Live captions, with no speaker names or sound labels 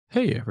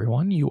Hey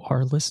everyone, you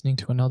are listening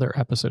to another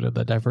episode of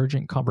the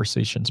Divergent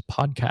Conversations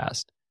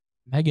podcast.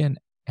 Megan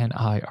and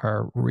I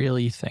are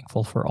really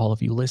thankful for all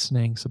of you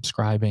listening,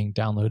 subscribing,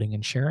 downloading,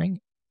 and sharing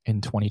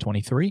in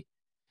 2023.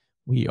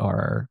 We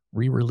are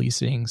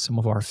re-releasing some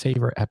of our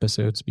favorite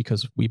episodes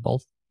because we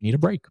both need a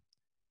break.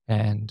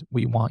 And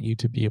we want you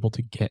to be able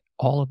to get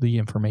all of the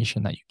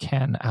information that you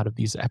can out of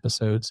these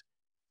episodes.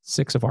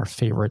 6 of our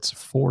favorites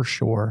for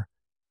sure.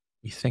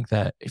 We think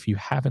that if you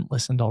haven't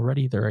listened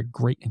already, they're a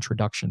great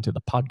introduction to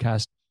the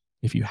podcast.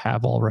 If you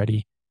have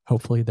already,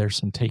 hopefully there's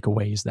some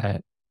takeaways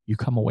that you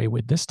come away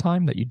with this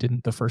time that you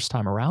didn't the first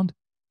time around.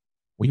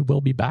 We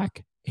will be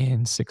back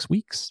in 6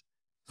 weeks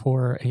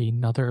for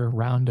another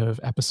round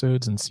of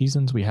episodes and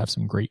seasons. We have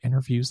some great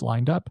interviews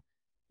lined up.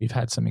 We've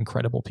had some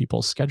incredible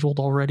people scheduled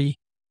already,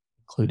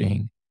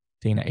 including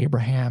Dana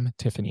Abraham,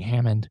 Tiffany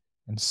Hammond,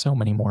 and so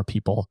many more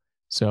people.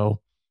 So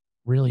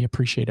really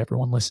appreciate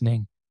everyone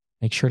listening.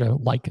 Make sure to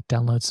like,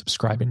 download,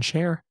 subscribe, and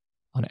share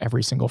on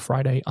every single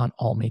Friday on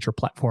all major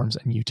platforms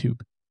and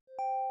YouTube.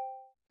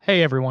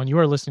 Hey, everyone. You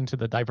are listening to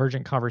the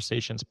Divergent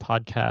Conversations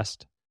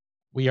podcast.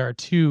 We are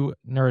 2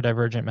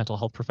 neurodivergent mental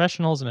health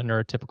professionals in a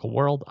neurotypical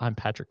world. I'm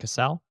Patrick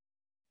Casal.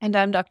 And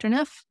I'm Dr.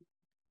 Neff.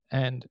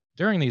 And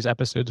during these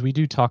episodes, we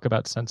do talk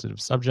about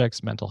sensitive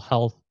subjects, mental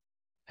health,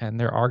 and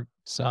there are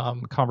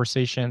some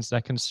conversations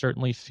that can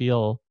certainly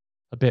feel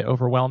a bit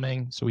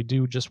overwhelming. So we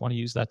do just want to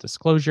use that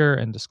disclosure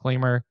and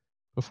disclaimer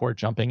before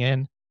jumping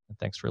in. And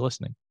thanks for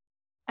listening.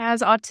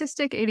 As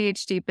autistic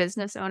ADHD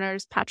business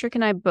owners, Patrick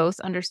and I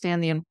both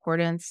understand the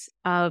importance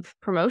of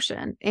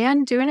promotion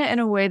and doing it in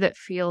a way that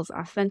feels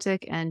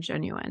authentic and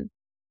genuine.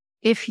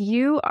 If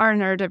you are a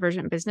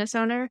neurodivergent business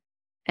owner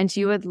and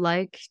you would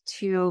like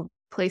to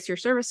place your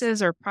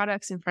services or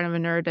products in front of a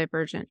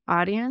neurodivergent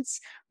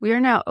audience, we are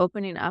now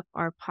opening up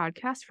our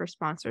podcast for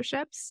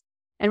sponsorships,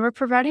 and we're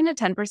providing a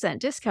 10%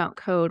 discount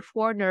code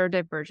for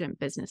neurodivergent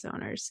business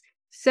owners.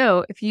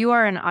 So if you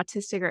are an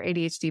autistic or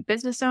ADHD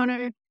business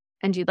owner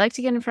and you'd like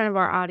to get in front of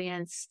our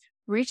audience,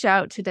 reach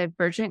out to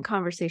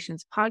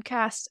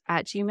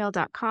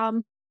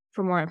divergentconversationspodcast@gmail.com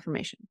for more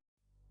information.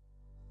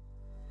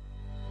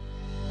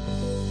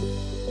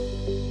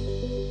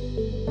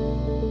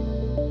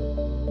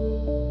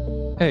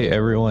 Hey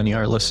everyone, you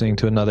are listening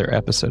to another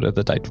episode of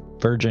the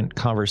Divergent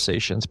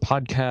Conversations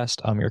podcast.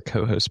 I'm your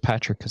co-host,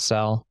 Patrick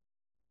Casal.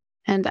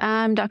 And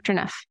I'm Dr.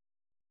 Neff.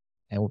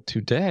 And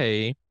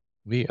today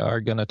we are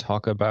going to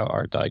talk about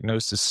our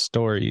diagnosis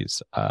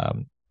stories,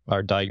 and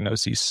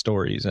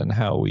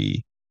how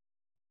we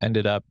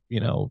ended up,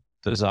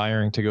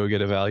 desiring to go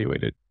get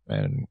evaluated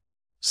and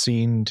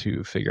seen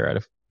to figure out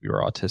if we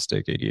were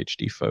autistic,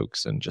 ADHD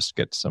folks, and just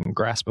get some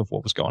grasp of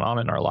what was going on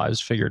in our lives.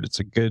 Figured it's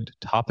a good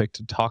topic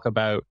to talk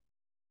about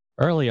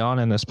early on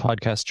in this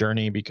podcast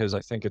journey because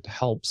I think it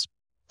helps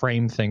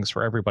frame things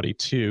for everybody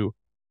too.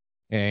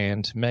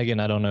 And Megan,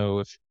 I don't know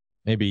if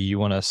maybe you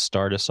want to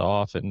start us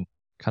off and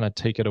kind of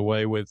take it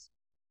away with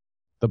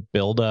the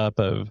buildup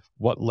of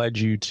what led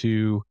you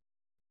to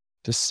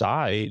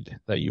decide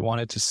that you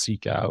wanted to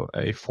seek out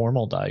a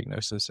formal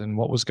diagnosis and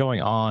what was going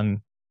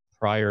on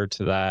prior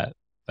to that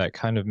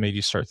kind of made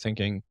you start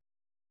thinking,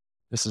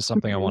 this is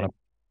something I want to.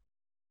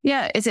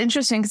 Yeah, it's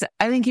interesting because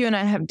I think you and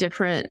I have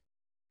different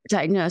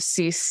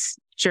diagnosis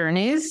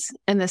journeys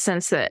in the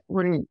sense that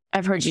when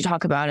I've heard you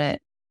talk about it,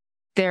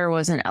 there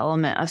was an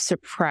element of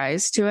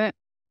surprise to it.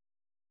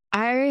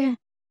 I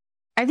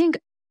think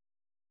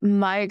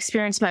my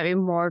experience might be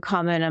more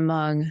common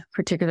among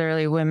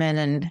particularly women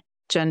and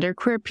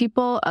genderqueer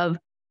people I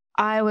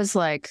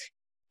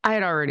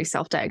had already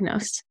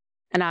self-diagnosed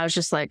and I was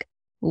just like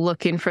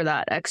looking for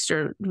that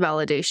extra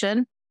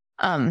validation,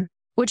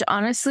 which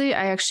honestly,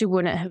 I actually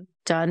wouldn't have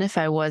done if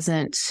I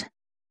wasn't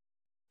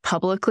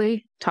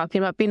publicly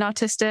talking about being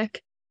autistic.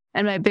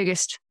 And my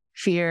biggest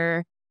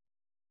fear,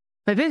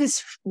 I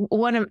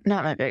don't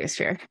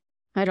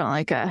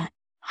like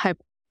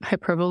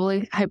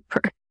hyperbole,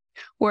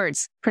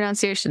 words,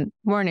 pronunciation,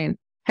 morning,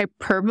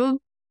 hyperbole.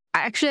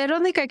 Actually, I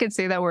don't think I could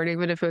say that word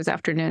even if it was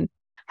afternoon.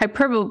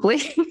 Hyperbole.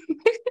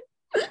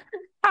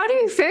 How do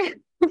you say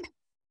it?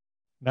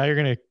 Now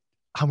I'm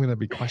going to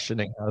be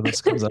questioning how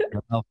this comes up.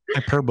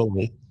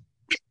 Hyperbole.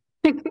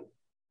 We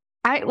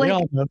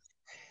all know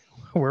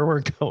where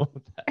we're going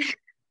with that.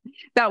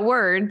 That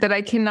word that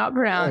I cannot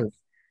pronounce.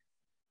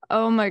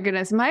 Oh my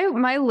goodness.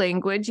 My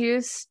language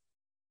use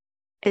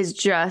is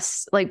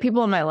just like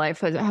people in my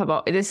life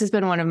this has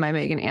been one of my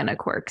Megan Anna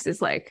quirks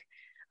is like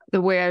the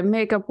way I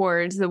make up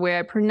words, the way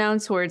I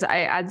pronounce words,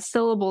 I add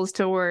syllables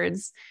to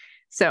words.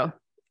 So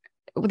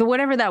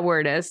whatever that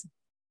word is.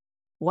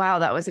 Wow,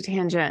 that was a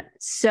tangent.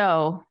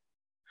 So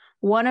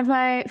one of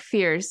my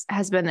fears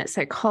has been that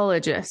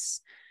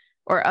psychologists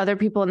or other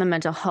people in the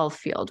mental health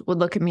field would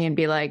look at me and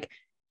be like,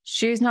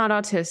 she's not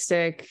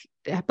autistic,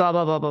 blah,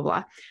 blah, blah, blah,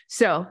 blah.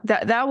 So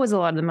that was a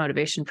lot of the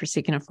motivation for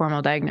seeking a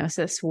formal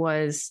diagnosis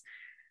was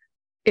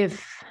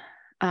if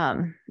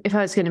I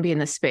was going to be in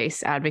this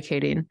space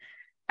advocating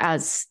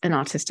as an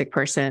autistic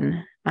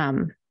person,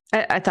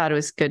 I thought it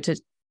was good to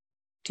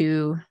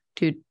do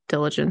due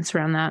diligence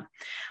around that.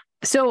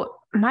 So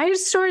my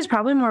story is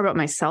probably more about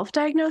my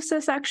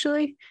self-diagnosis,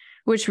 actually,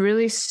 which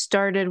really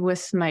started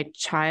with my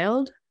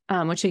child,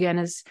 which again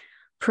is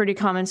pretty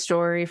common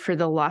story for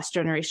the lost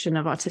generation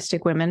of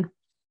autistic women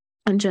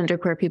and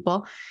genderqueer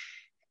people.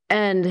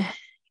 And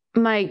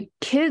my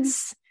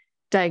kid's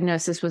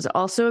diagnosis was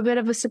also a bit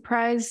of a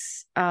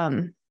surprise,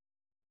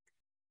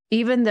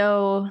 even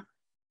though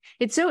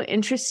it's so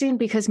interesting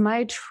because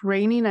my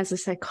training as a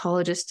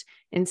psychologist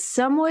in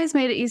some ways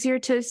made it easier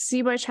to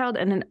see my child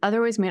and in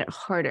other ways made it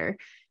harder,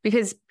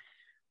 because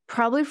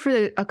probably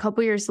for a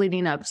couple years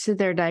leading up to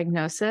their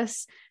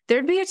diagnosis,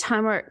 there'd be a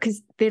time where,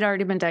 because they'd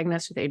already been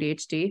diagnosed with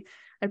ADHD,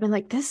 I'd been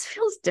like, this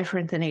feels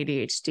different than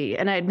ADHD.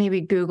 And I'd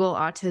maybe Google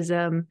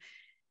autism.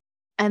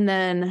 And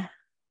then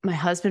my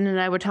husband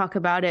and I would talk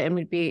about it and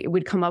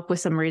we'd come up with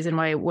some reason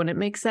why it wouldn't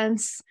make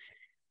sense.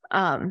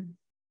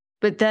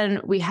 But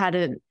then we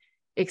had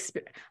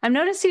I'm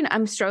noticing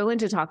I'm struggling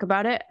to talk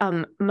about it.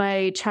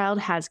 My child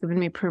has given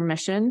me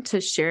permission to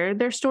share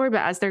their story,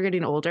 but as they're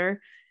getting older,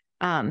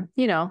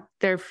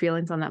 their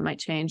feelings on that might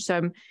change. So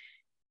I'm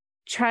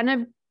trying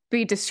to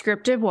be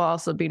descriptive while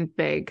also being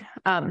vague.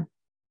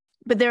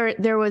 But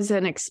there was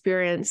an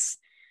experience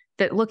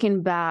that,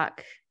 looking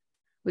back,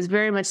 was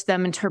very much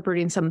them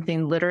interpreting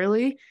something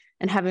literally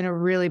and having a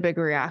really big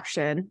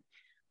reaction,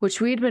 which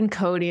we'd been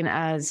coding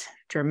as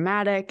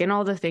dramatic and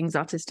all the things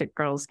autistic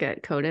girls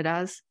get coded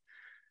as.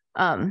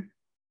 And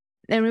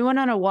we went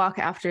on a walk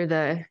after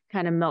the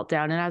kind of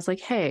meltdown, and I was like,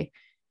 hey,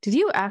 did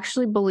you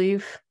actually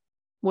believe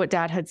what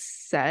Dad had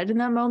said in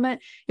that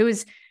moment? It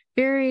was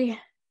very...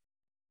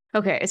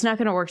 Okay, it's not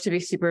going to work to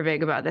be super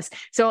vague about this.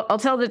 So I'll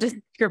tell the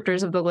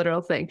descriptors of the literal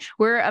thing.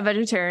 We're a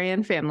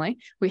vegetarian family.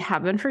 We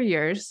have been for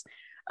years.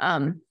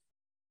 And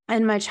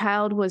my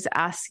child was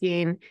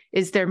asking,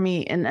 is there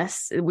meat in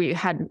this? We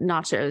had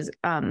nachos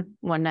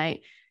one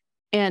night.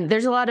 And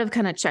there's a lot of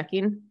kind of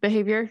checking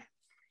behavior.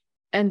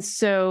 And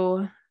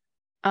so,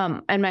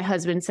 and my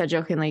husband said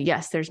jokingly,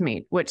 yes, there's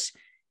meat, which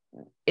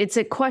it's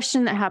a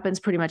question that happens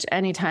pretty much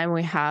anytime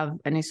we have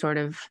any sort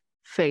of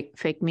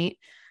fake meat.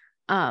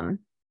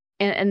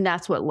 And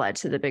that's what led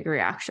to the big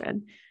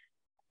reaction.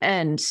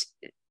 And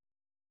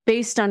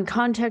based on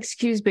context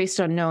cues, based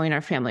on knowing our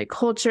family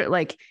culture,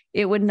 like,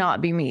 it would not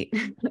be meat.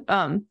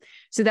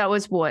 So that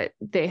was what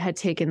they had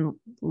taken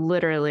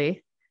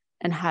literally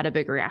and had a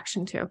big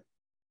reaction to.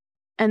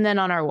 And then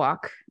on our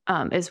walk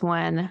is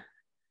when,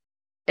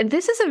 and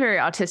this is a very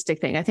autistic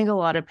thing. I think a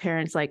lot of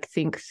parents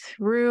think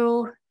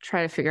through,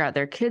 try to figure out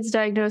their kid's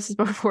diagnosis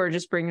before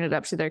just bringing it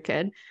up to their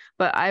kid.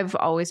 But I've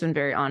always been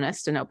very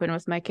honest and open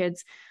with my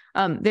kids.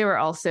 They were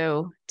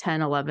also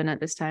 10, 11 at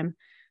this time.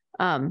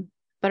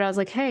 But I was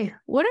like, hey,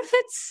 what if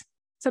it's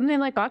something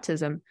like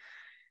autism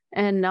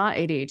and not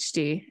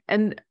ADHD?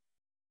 And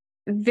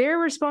their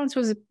response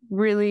was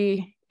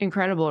really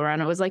incredible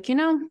around it. It was like,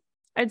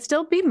 I'd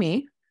still be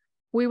me.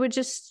 We would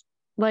just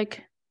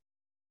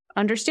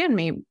understand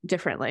me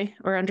differently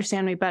or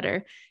understand me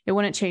better. It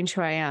wouldn't change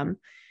who I am.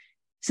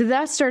 So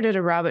that started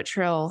a rabbit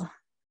trail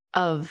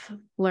of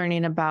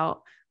learning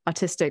about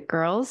autistic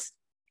girls.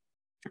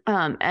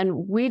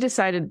 And we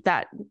decided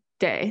that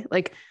day,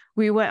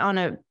 we went on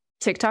a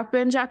TikTok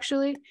binge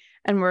actually,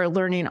 and we're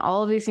learning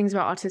all of these things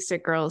about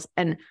autistic girls,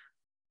 and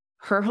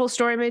her whole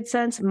story made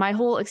sense. My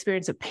whole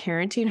experience of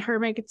parenting her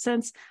made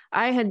sense.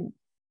 I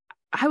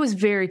was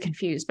very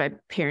confused by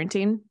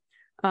parenting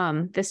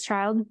this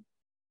child,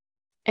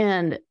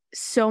 and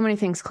so many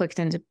things clicked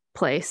into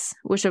place,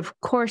 which of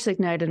course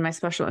ignited my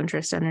special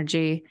interest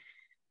energy.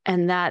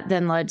 And that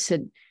then led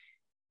to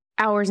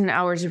hours and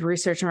hours of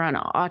research around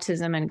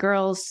autism in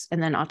girls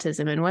and then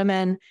autism in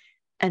women.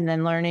 And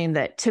then learning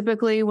that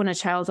typically when a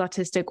child's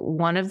autistic,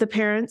 one of the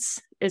parents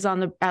is on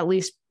the at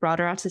least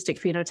broader autistic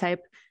phenotype,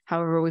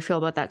 however we feel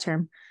about that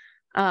term.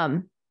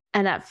 And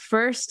at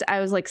first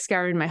I was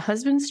scouring my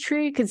husband's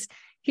tree because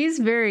he's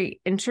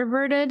very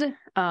introverted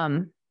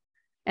and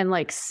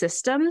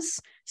systems.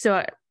 So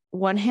on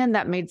one hand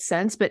that made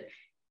sense, but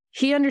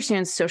he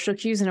understands social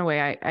cues in a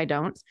way I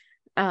don't.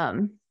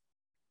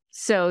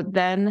 So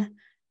then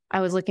I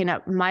was looking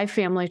at my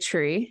family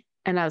tree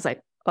and I was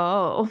like,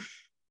 oh,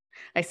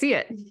 I see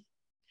it.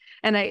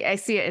 And I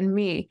see it in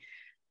me.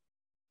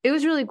 It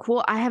was really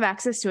cool. I have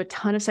access to a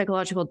ton of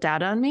psychological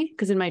data on me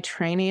because in my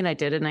training, I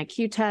did an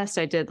IQ test.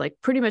 I did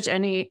pretty much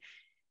any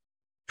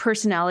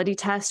personality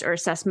test or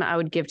assessment I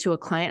would give to a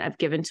client, I've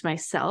given to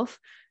myself.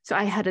 So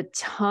I had a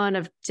ton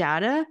of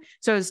data.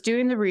 So I was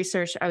doing the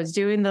research. I was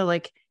doing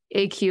the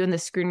AQ and the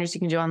screeners you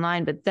can do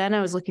online. But then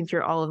I was looking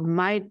through all of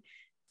my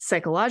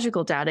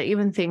psychological data,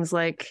 even things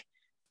like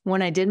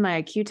when I did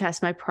my IQ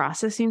test, my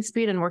processing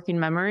speed and working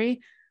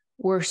memory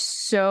were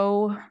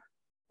so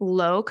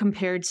low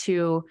compared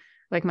to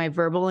my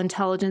verbal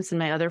intelligence and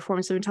my other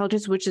forms of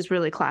intelligence, which is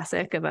really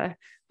classic of a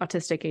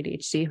autistic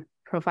ADHD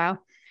profile.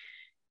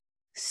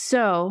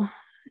 So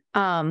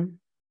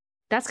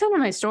that's kind of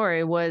my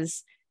story.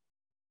 Was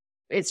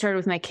it started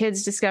with my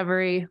kids'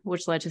 discovery,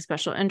 which led to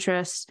special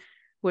interest,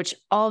 which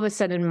all of a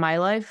sudden in my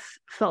life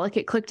felt like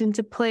it clicked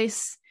into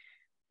place.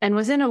 And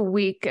within a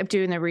week of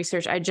doing the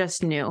research, I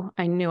just knew.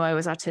 I knew I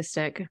was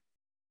autistic.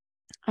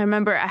 I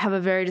remember I have a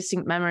very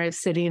distinct memory of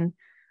sitting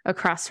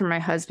across from my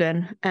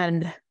husband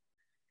and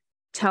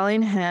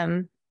telling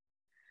him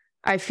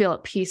I feel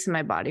at peace in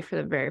my body for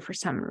the very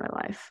first time in my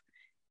life.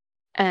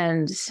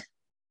 And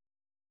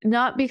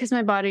not because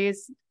my body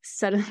is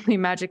suddenly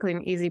magically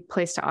an easy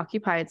place to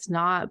occupy. It's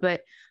not,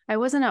 but I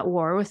wasn't at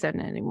war with it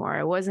anymore.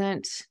 I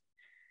wasn't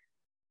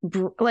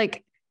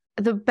like,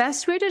 the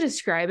best way to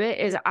describe it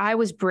is I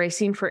was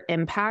bracing for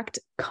impact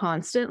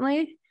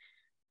constantly.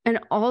 And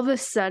all of a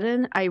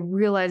sudden, I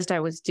realized I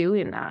was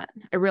doing that.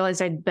 I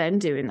realized I'd been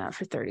doing that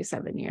for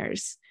 37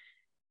 years.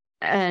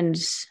 And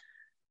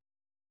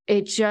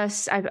it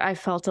just, I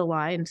felt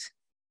aligned.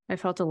 I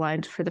felt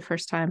aligned for the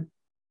first time.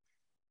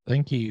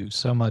 Thank you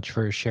so much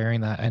for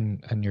sharing that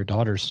and your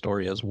daughter's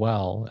story as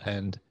well.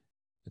 And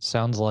it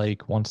sounds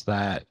like once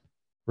that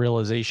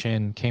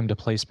realization came to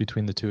place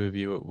between the two of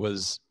you, it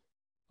was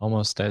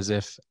almost as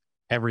if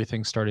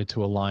everything started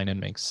to align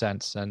and make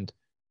sense. And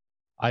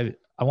I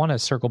want to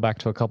circle back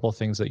to a couple of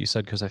things that you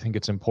said, because I think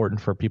it's important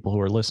for people who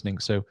are listening.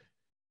 So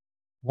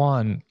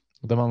one,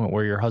 the moment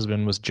where your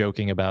husband was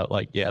joking about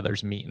like, yeah,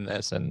 there's meat in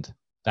this, and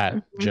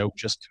that joke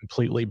just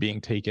completely being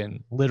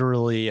taken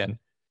literally, and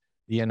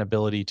the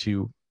inability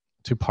to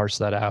parse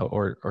that out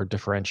or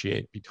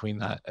differentiate between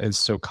that is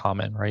so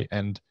common, right?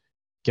 And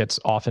gets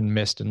often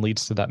missed and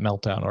leads to that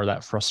meltdown or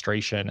that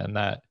frustration and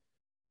that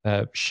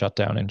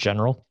shutdown in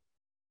general.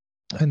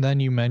 And then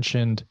you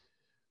mentioned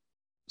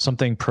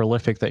something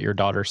prolific that your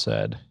daughter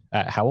said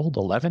at how old?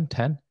 11,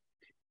 10?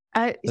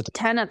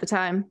 10 at the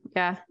time.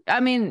 Yeah. I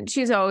mean,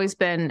 she's always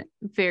been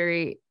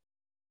very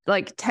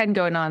like 10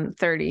 going on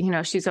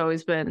 30. She's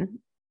always been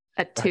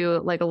at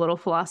 2, like a little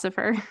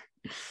philosopher.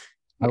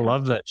 I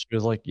love that she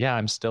was like, yeah,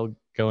 I'm still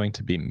going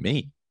to be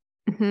me.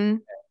 Mm-hmm.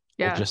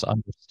 Yeah. You'll just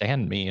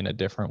understand me in a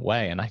different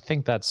way. And I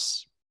think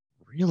that's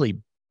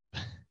really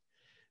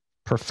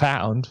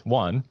profound,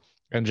 one,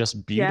 and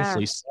just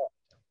beautifully said.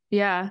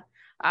 Yeah.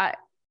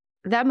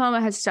 That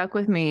moment has stuck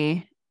with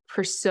me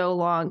for so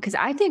long, because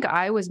I think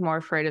I was more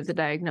afraid of the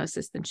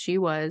diagnosis than she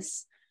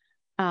was.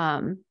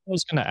 I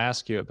was going to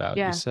ask you about,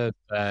 you said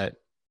that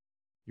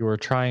you were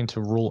trying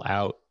to rule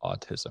out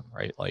autism,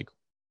 right? Like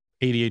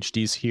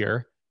ADHD's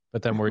here,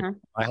 but then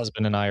my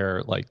husband and I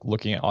are like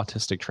looking at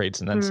autistic traits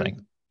and then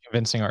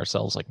convincing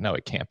ourselves like, no,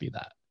 it can't be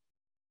that.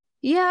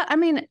 Yeah. I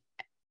mean,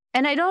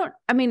 and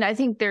I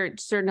think there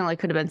certainly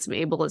could have been some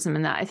ableism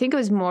in that. I think it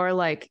was more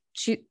like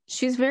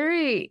she's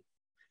very,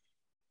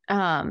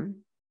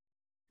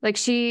 like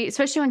she,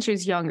 especially when she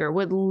was younger,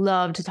 would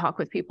love to talk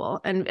with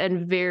people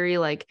and very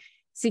like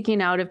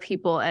seeking out of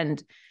people.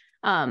 And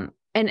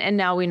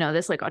now we know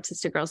this, like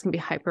autistic girls can be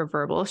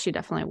hyperverbal. She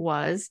definitely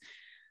was.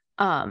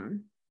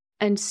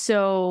 And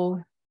so,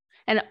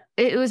 and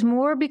it was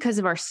more because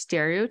of our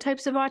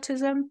stereotypes of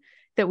autism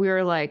that we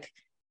were like,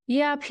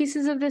 yeah,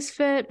 pieces of this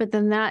fit, but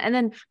then that. And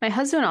then my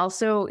husband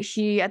also,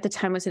 he at the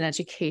time was in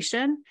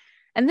education.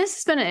 And this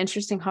has been an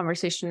interesting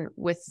conversation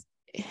with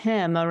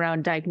him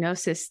around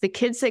diagnosis. The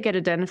kids that get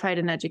identified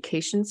in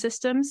education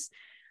systems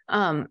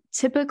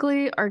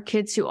typically are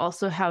kids who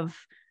also have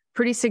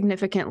pretty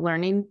significant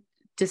learning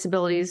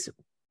disabilities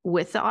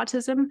with the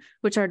autism,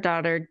 which our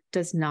daughter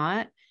does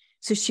not.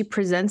 So she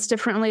presents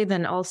differently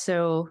than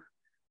also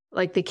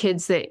like the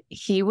kids that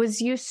he was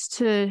used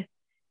to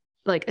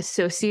like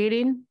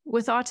associating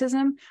with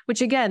autism,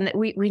 which again,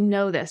 we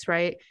know this,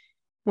 right?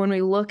 When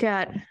we look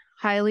at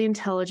highly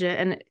intelligent,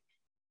 and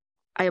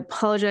I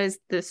apologize,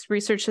 this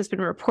research has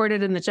been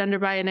reported in the gender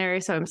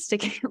binary, so I'm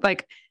sticking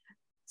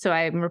so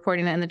I'm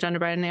reporting it in the gender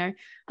binary.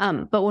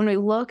 But when we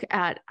look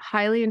at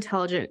highly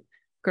intelligent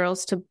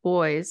girls to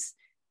boys,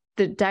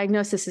 the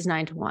diagnosis is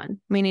 9-1,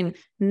 meaning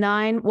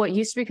 9, what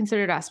used to be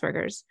considered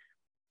Asperger's,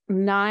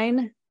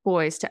 9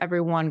 boys to every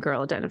 1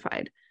 girl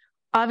identified.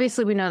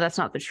 Obviously, we know that's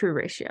not the true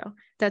ratio.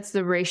 That's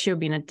the ratio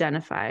being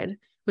identified,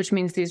 which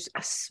means these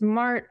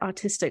smart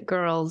autistic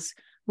girls,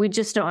 we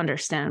just don't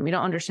understand. We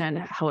don't understand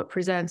how it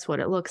presents, what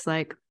it looks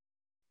like.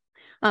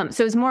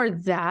 So it's more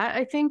that,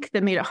 I think,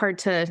 that made it hard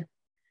to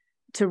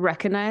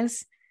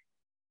recognize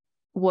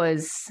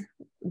was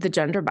the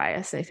gender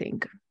bias, I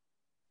think.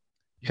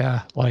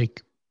 Yeah,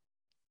 like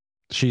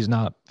she's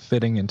not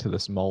fitting into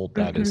this mold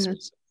that is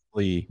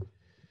specifically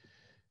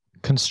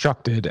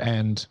constructed,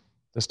 and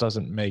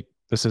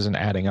this isn't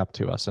adding up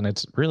to us. And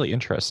it's really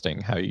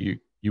interesting how you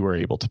were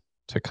able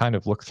to kind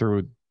of look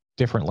through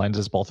different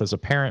lenses, both as a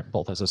parent,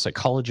 both as a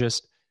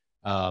psychologist,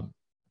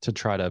 to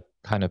try to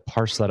kind of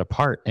parse that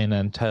apart, and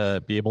then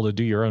to be able to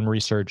do your own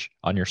research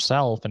on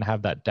yourself and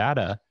have that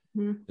data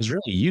is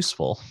really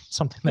useful,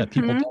 something that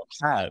people don't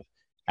have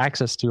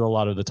access to a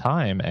lot of the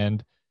time.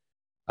 And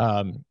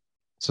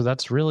so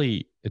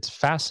it's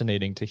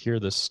fascinating to hear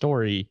this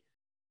story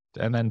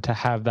and then to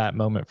have that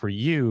moment for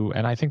you.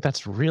 And I think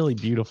that's really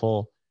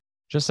beautiful,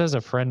 just as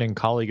a friend and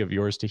colleague of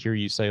yours, to hear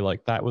you say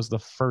like, that was the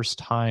first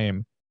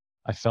time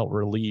I felt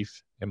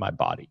relief in my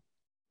body.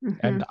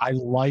 And I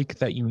like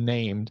that you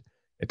named,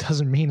 it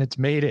doesn't mean it's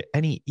made it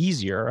any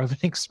easier of an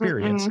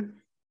experience,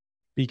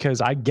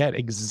 because I get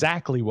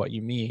exactly what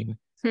you mean.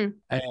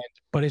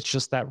 But it's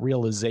just that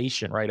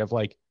realization, right? Of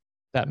like,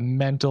 that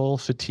mental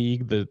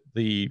fatigue,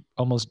 the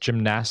almost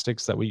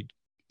gymnastics that we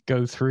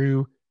go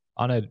through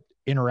on a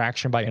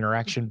interaction by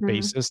interaction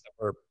basis that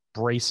we're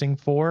bracing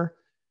for.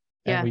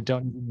 And we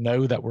don't even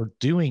know that we're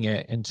doing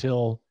it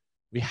until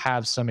we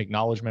have some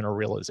acknowledgement or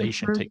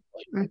realization take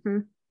place.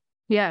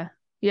 Yeah.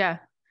 Yeah,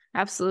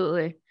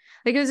 absolutely.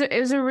 Like it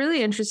was a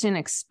really interesting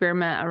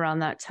experiment around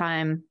that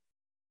time.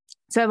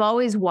 So I've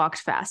always walked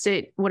fast.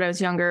 When I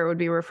was younger, it would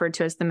be referred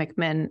to as the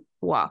McMinn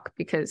walk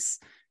because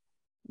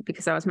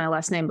that was my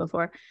last name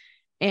before.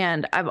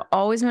 And I've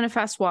always been a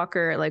fast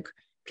walker. Like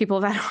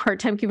people have had a hard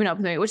time keeping up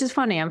with me, which is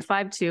funny. I'm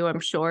 5'2", I'm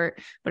short,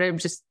 but I'm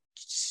just,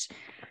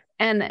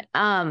 and,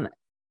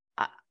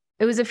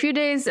 it was a few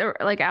days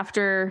like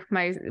after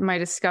my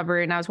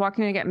discovery, and I was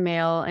walking to get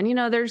mail, and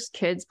there's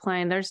kids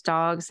playing, there's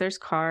dogs, there's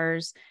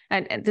cars,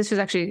 and this was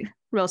actually a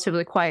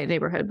relatively quiet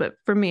neighborhood, but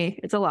for me,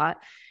 it's a lot.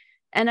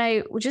 And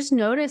I just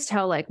noticed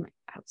how like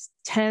I was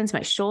tense,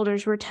 my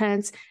shoulders were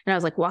tense, and I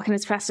was like walking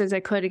as fast as I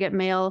could to get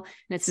mail,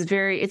 and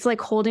it's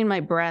like holding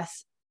my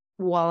breath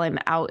while I'm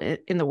out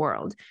in the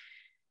world.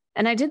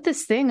 And I did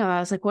this thing. I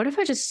was like, what if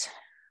I just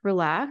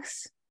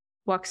relax,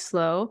 walk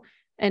slow,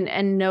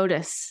 and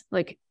notice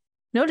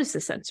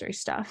the sensory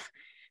stuff,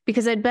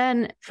 because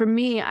for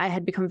me, I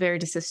had become very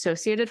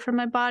disassociated from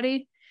my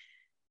body.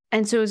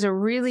 And so it was a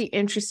really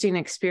interesting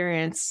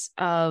experience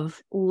of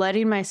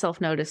letting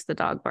myself notice the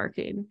dog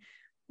barking,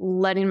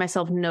 letting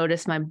myself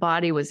notice my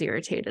body was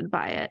irritated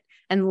by it,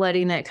 and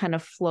letting it kind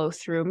of flow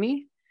through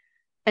me.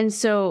 And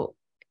so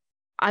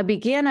I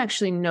began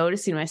actually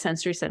noticing my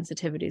sensory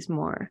sensitivities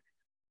more.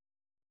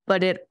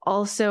 But it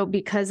also,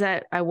 because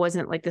I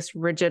wasn't like this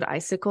rigid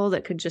icicle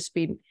that could just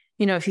be,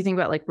 if you think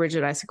about like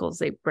rigid icicles,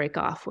 they break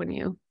off when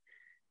you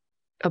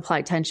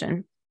apply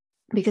tension.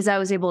 Because I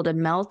was able to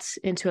melt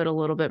into it a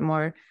little bit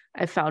more,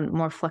 I found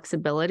more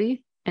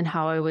flexibility in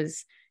how I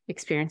was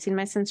experiencing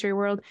my sensory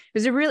world. It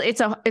was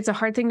it's a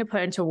hard thing to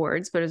put into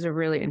words, but it was a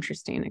really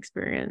interesting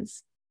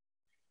experience.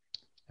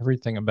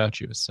 Everything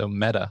about you is so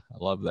meta. I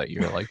love that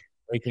you're like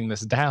breaking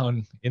this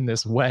down in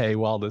this way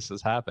while this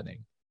is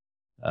happening.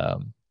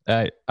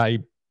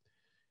 The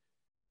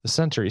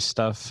sensory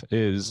stuff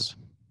is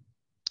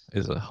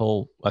a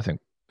whole, I think,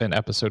 an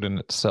episode in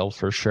itself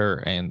for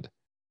sure. And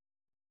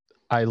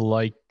I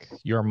like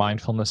your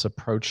mindfulness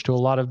approach to a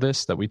lot of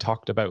this that we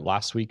talked about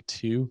last week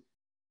too.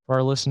 For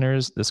our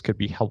listeners, this could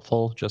be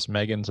helpful. Just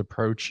Megan's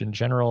approach in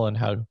general and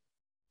how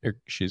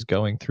she's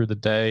going through the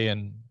day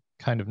and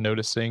kind of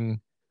noticing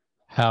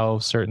how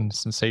certain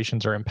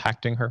sensations are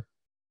impacting her.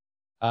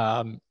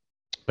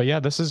 But yeah,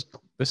 this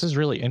is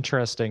really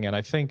interesting. And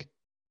I think,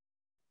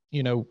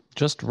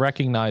 just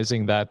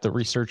recognizing that the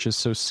research is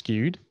so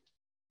skewed,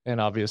 and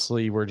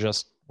obviously we're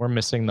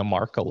missing the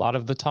mark a lot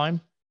of the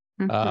time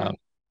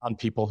on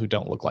people who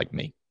don't look like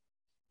me.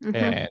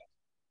 And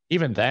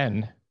even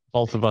then,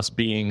 both of us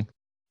being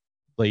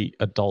late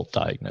adult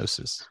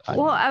diagnosis.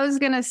 I was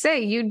going to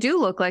say, you do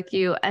look like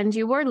you, and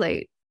you were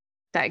late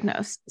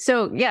diagnosed.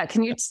 So yeah,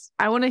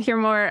 I want to hear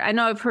more. I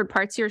know I've heard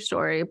parts of your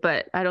story,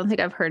 but I don't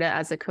think I've heard it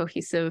as a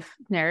cohesive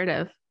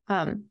narrative.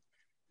 I'm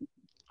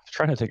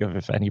trying to think of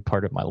if any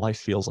part of my life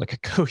feels like a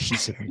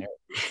cohesive narrative.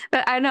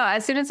 But I know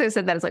as soon as I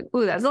said that, it's like,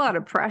 ooh, that's a lot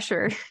of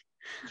pressure.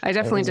 I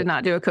definitely did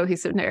not do a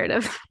cohesive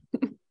narrative.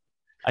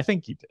 I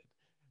think you did.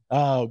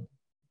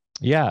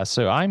 Yeah.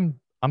 So I'm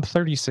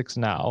 36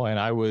 now, and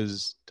I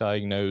was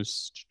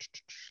diagnosed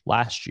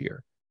last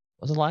year.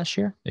 Was it last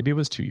year? Maybe it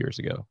was 2 years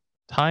ago.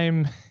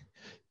 Time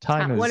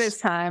is, what is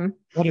time?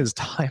 What is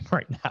time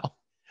right now,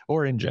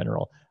 or in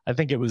general? I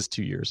think it was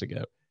 2 years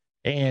ago,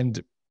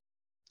 and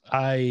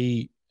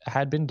I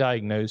had been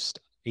diagnosed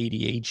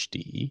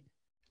ADHD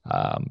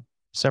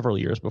several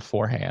years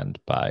beforehand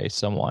by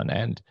someone,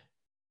 and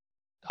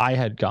I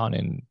had gone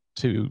in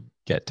to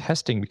get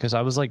testing because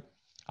I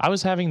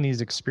was having these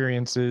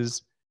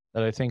experiences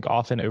that I think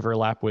often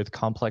overlap with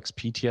complex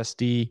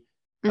PTSD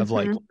of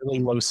like really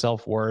low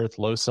self-worth,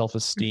 low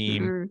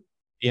self-esteem,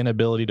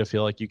 inability to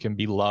feel like you can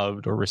be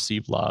loved or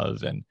receive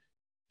love, and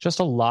just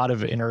a lot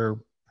of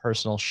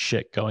interpersonal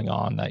shit going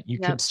on that you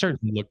could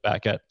certainly look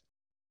back at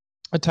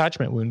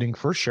attachment wounding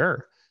for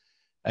sure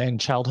and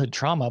childhood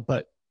trauma.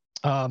 But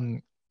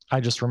I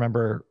just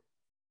remember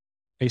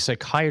a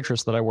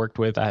psychiatrist that I worked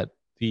with at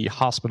the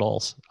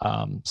hospitals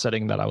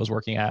setting that I was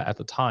working at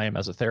the time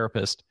as a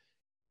therapist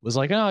was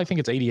like, oh, I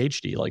think it's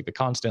ADHD, like the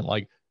constant,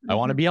 like, I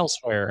want to be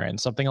elsewhere and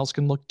something else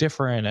can look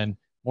different and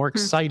more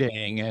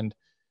exciting. And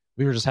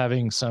we were just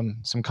having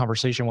some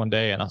conversation one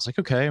day, and I was like,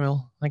 okay,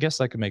 well, I guess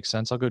that could make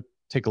sense. I'll go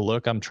take a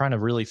look. I'm trying to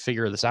really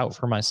figure this out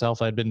for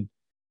myself. I'd been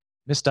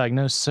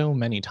misdiagnosed so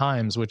many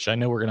times, which I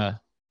know we're going to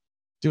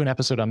do an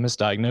episode on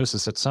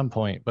misdiagnosis at some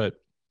point, but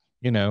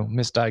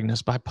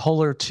misdiagnosed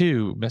bipolar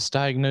 2,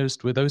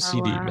 misdiagnosed with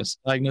OCD,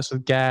 misdiagnosed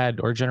with GAD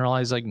or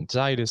generalized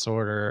anxiety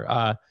disorder.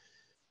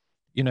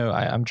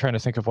 I'm trying to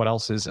think of what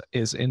else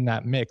is in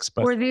that mix.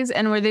 But were these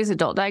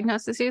adult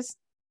diagnoses?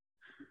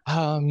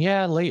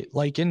 Yeah, late,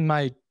 like in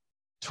my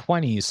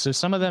 20s. So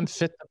some of them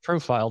fit the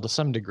profile to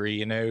some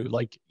degree, I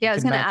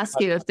was going to ask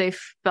you if they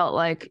felt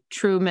like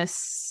true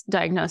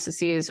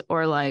misdiagnoses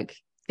or like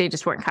they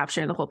just weren't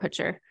capturing the whole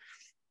picture?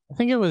 I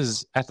think it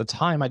was at the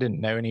time I didn't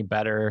know any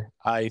better.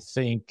 I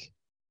think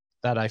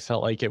that I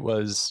felt like it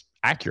was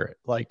accurate.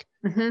 Like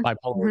Mm-hmm.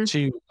 bipolar Mm-hmm.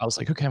 2, I was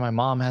like, okay, my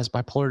mom has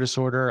bipolar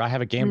disorder. I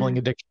have a gambling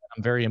addiction.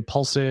 I'm very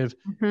impulsive.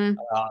 Mm-hmm.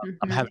 I'm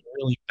Mm-hmm. having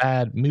really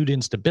bad mood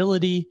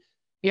instability.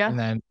 Yeah. And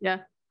then Yeah.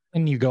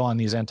 and you go on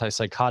these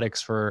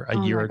antipsychotics for a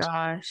Oh year my or two,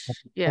 gosh.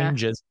 nothing Yeah.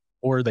 changes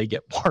or they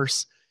get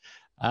worse.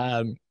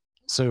 Um,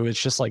 so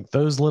it's just like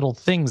those little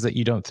things that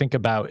you don't think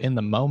about in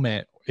the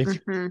moment if you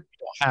Mm-hmm.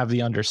 don't have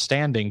the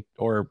understanding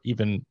or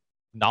even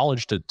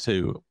knowledge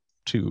to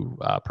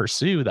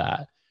pursue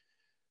that.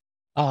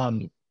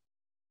 Um,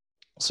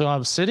 so I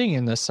was sitting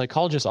in this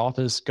psychologist's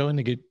office going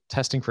to get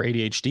testing for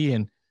ADHD,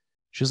 and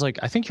she was like,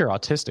 "I think you're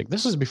autistic."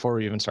 This was before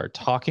we even started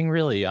talking.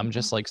 Really, I'm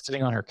just like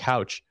sitting on her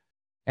couch,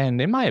 and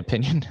in my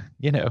opinion,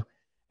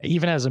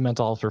 even as a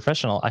mental health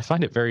professional, I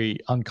find it very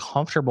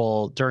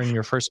uncomfortable during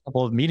your first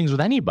couple of meetings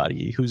with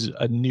anybody who's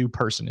a new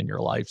person in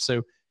your life.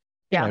 So,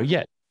 Yeah.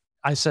 yet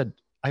I said,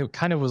 I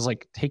kind of was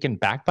like taken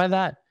back by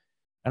that.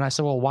 And I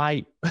said, well,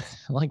 why,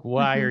 like,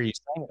 why Mm-hmm. are you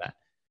saying that?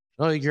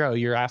 Well,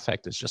 your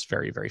affect is just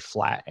very, very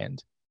flat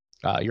and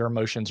your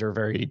emotions are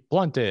very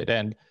blunted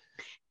and,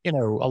 a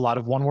lot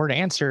of one word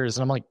answers.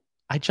 And I'm like,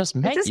 I just It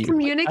met just you. Like,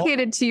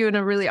 communicated to you in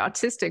a really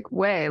autistic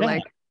way, yeah,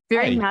 like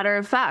very right, matter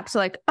of fact.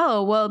 Like,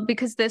 oh, well,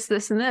 because this,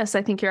 and this,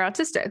 I think you're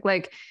autistic.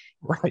 Like,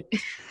 right.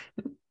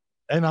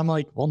 And I'm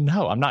like, well,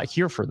 no, I'm not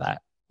here for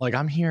that. Like,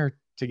 I'm here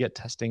to get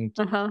testing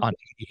uh-huh. on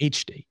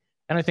ADHD.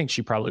 And I think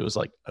she probably was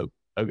like, oh,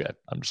 okay,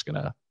 I'm just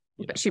gonna,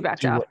 She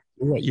backed do off.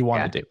 what you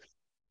want Yeah. to do.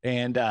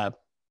 And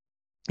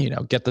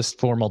get this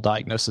formal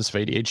diagnosis of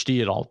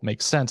ADHD. It all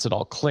makes sense. It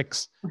all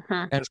clicks.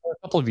 Uh-huh. And for a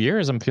couple of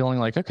years, I'm feeling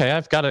like, okay,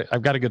 I've got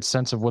a good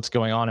sense of what's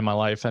going on in my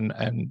life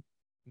and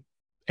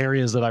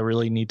areas that I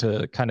really need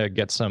to kind of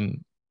get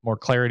some more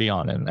clarity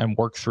on and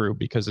work through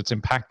because it's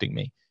impacting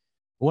me.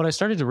 What I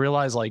started to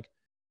realize, like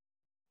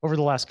over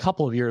the last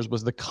couple of years,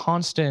 was the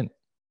constant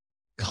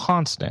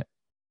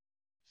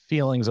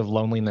feelings of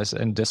loneliness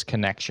and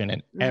disconnection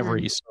in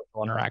every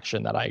social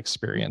interaction that I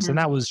experienced. And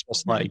that was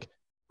just like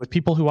with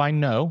people who I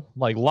know,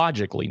 like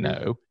logically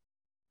know,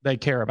 they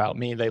care about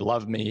me, they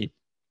love me,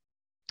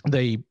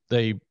 they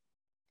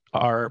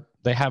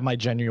have my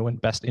genuine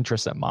best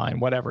interests at mind,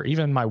 whatever,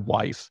 even my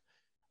wife,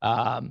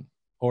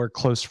 or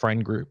close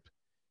friend group.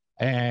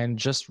 And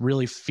just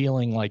really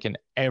feeling like in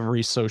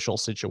every social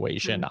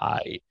situation,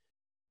 I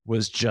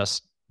was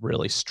just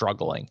really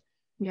struggling.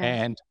 Yeah.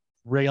 And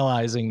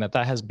realizing that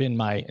has been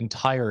my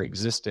entire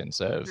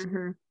existence of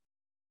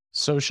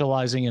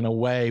socializing in a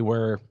way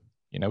where,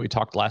 we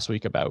talked last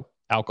week about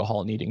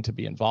alcohol needing to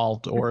be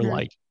involved or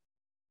like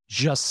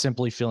just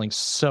simply feeling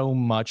so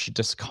much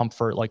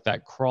discomfort, like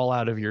that crawl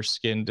out of your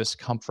skin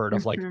discomfort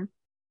of like,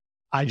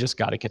 I just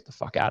got to get the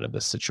fuck out of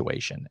this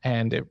situation.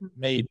 And it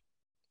made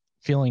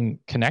feeling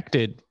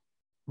connected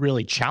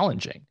really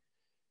challenging.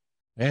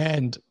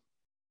 And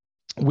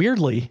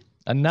weirdly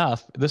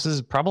enough, this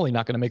is probably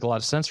not going to make a lot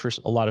of sense for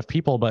a lot of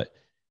people, but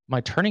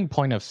my turning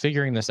point of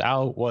figuring this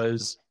out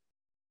was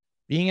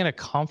being at a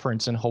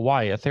conference in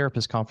Hawaii, a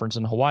therapist conference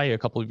in Hawaii a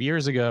couple of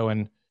years ago,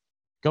 and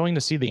going to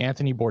see the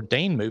Anthony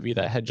Bourdain movie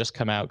that had just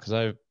come out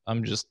because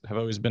have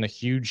always been a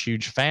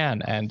huge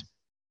fan, and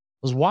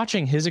was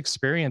watching his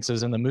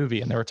experiences in the movie,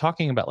 and they were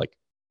talking about like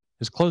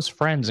his close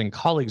friends and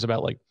colleagues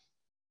about like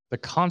the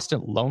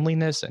constant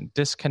loneliness and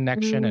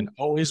disconnection and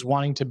always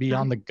wanting to be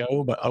on the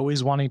go, but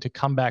always wanting to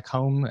come back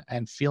home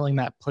and feeling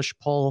that push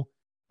pull,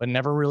 but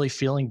never really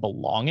feeling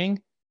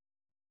belonging.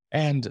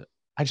 And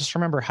I just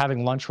remember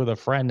having lunch with a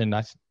friend and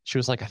she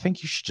was like, I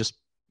think you should just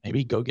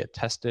maybe go get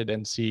tested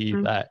and see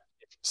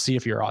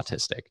if you're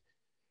autistic.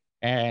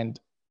 And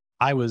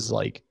I was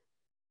like,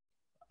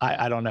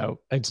 I don't know.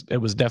 It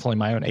was definitely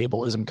my own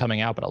ableism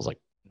coming out, but I was like,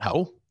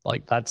 no,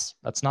 like that's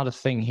not a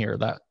thing here.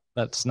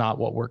 That's not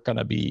what we're going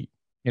to be.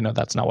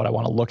 That's not what I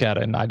want to look at.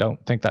 And I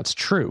don't think that's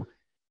true.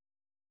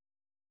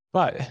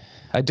 But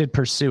I did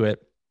pursue it,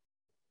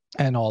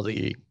 and all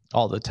the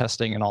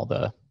testing and all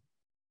the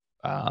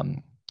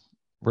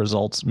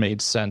results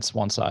made sense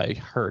once I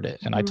heard it.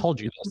 And I told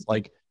you this,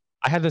 like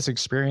I had this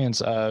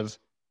experience of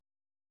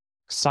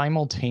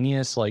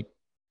simultaneous, like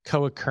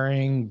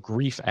co-occurring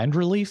grief and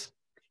relief.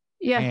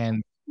 Yeah.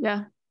 And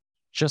yeah.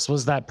 Just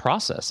was that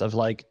process of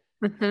like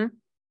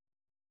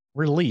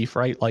relief,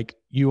 right? Like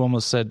you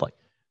almost said, like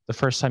the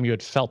first time you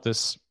had felt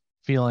this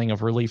feeling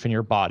of relief in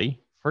your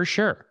body, for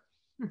sure.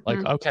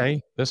 Like,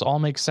 okay, this all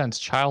makes sense.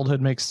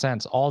 Childhood makes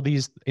sense. All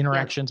these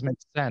interactions make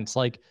sense.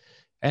 Like,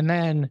 and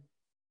then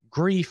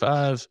grief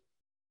of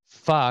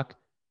fuck,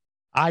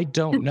 I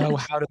don't know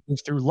how to move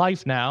through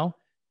life now.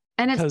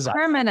 And it's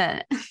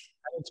permanent.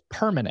 It's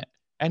permanent.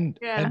 And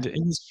it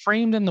was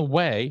framed in the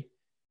way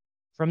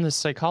from this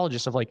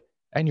psychologist of like,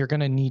 and you're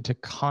going to need to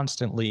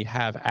constantly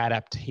have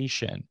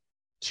adaptation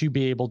to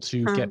be able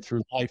to get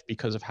through life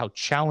because of how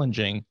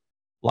challenging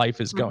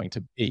life is going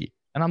to be.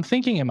 And I'm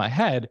thinking in my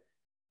head,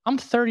 I'm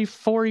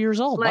 34 years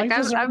old. Like, life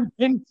has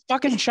been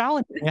fucking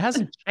challenging. It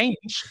hasn't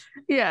changed.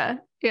 Yeah.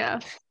 Yeah.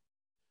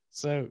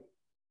 So,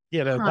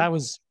 that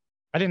was,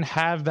 I didn't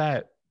have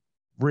that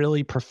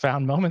really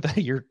profound moment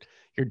that your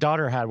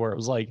daughter had where it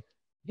was like,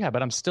 yeah,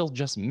 but I'm still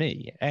just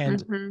me.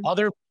 And Mm-hmm.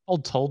 other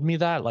people told me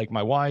that, like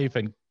my wife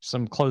and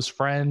some close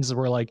friends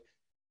were like,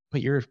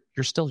 but you're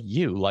still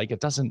you. Like it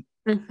doesn't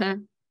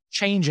Mm-hmm.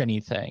 change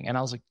anything. And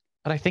I was like,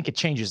 but I think it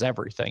changes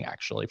everything,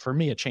 actually. For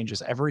me, it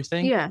changes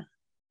everything. Yeah.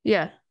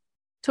 Yeah.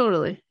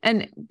 Totally.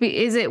 And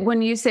is it,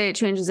 when you say it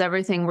changes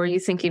everything, were you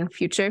thinking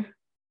future?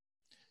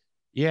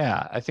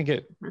 Yeah, I think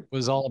it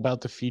was all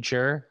about the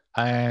future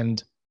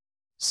and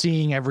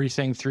seeing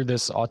everything through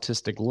this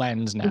autistic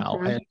lens now.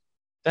 Mm-hmm. And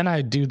then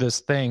I do this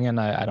thing, and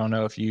I don't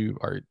know if you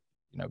are,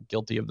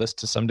 guilty of this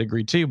to some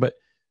degree too, but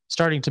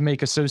starting to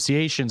make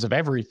associations of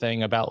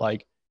everything about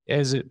like,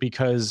 is it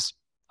because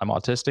I'm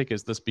autistic?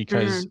 Is this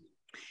because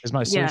Mm-hmm. is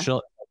my Yeah.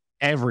 social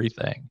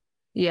everything?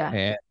 Yeah.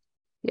 And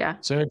Yeah.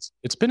 so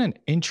it's been an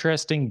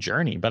interesting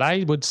journey, but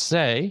I would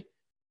say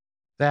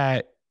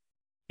that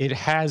it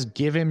has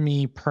given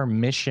me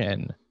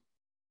permission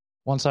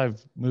once I've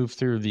moved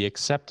through the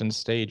acceptance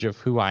stage of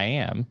who I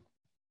am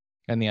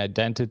and the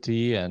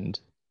identity and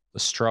the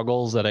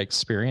struggles that I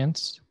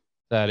experience,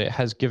 that it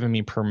has given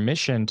me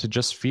permission to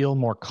just feel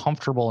more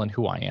comfortable in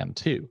who I am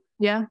too.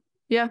 Yeah.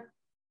 Yeah.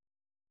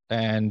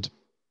 And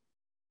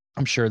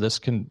I'm sure this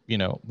can,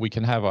 we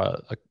can have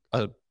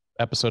a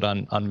episode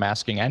on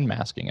unmasking and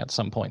masking at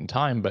some point in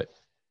time, but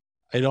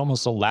it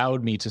almost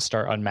allowed me to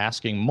start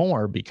unmasking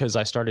more because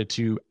I started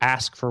to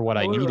ask for what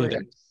I needed and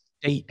Totally.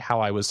 state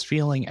how I was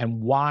feeling and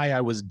why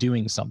I was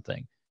doing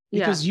something.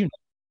 Yeah. Because,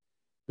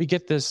 we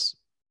get this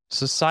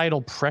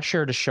societal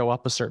pressure to show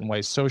up a certain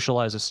way,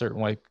 socialize a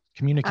certain way,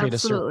 communicate a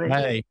certain Absolutely.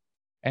 way.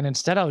 And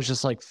instead I was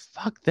just like,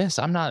 fuck this.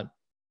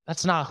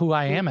 That's not who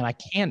I am. And I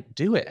can't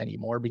do it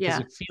anymore because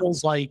Yeah. it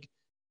feels like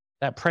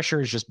that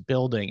pressure is just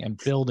building and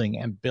building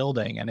and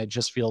building. And it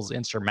just feels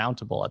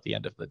insurmountable at the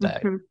end of the day.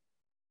 Mm-hmm.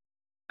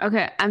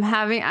 Okay. I'm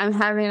having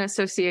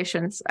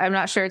associations. I'm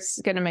not sure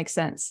it's going to make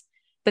sense,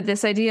 but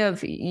this idea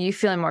of you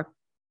feeling more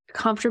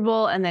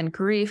comfortable and then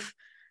grief,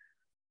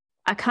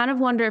 I kind of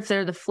wonder if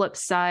they're the flip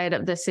side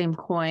of the same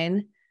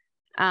coin.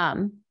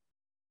 Because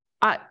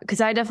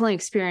I definitely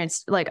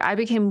experienced, like, I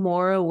became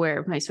more aware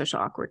of my social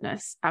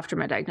awkwardness after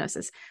my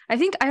diagnosis. I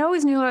think I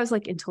always knew I was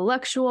like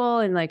intellectual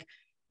and like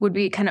would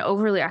be kind of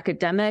overly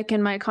academic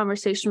in my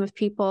conversation with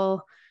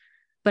people,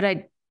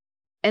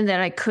 and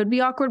then I could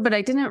be awkward, but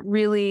I think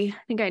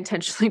I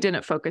intentionally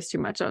didn't focus too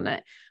much on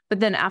it. But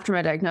then after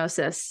my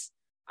diagnosis,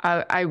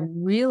 I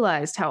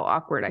realized how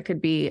awkward I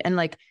could be. And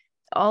like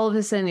all of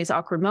a sudden, these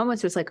awkward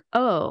moments was like,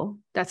 oh,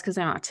 that's because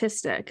I'm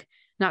autistic,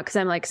 not because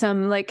I'm like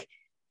some like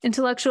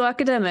intellectual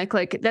academic.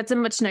 Like that's a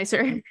much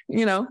nicer,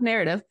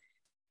 narrative.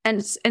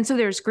 And so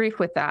there's grief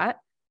with that.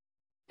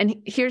 And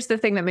here's the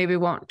thing that maybe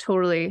won't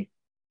totally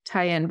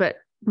tie in, but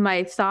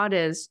my thought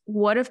is,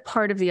 what if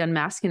part of the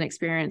unmasking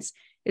experience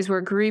is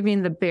we're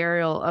grieving the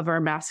burial of our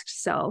masked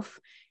self,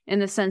 in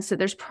the sense that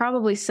there's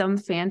probably some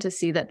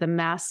fantasy that the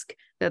mask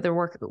that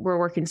we're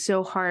working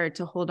so hard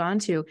to hold on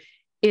to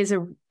is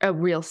a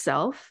real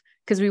self.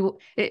 Because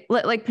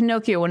like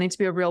Pinocchio wanting to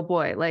be a real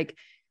boy, like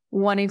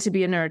wanting to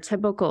be a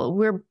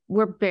neurotypical,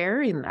 we're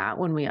bearing that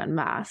when we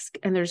unmask,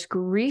 and there's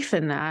grief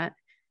in that.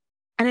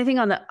 And I think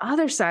on the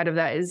other side of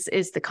that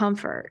is the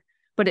comfort,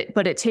 but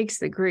it takes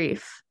the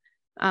grief.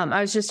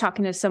 I was just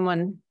talking to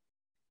someone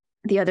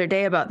the other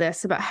day about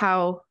this, about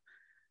how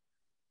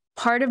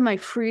part of my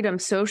freedom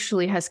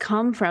socially has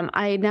come from,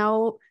 I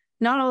now,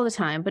 not all the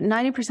time, but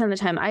 90% of the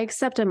time, I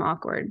accept I'm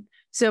awkward.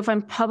 So if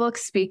I'm public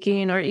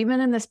speaking, or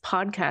even in this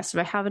podcast, if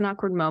I have an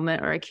awkward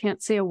moment or I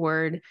can't say a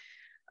word,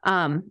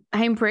 I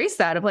embrace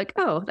that of like,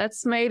 oh,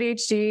 that's my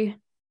ADHD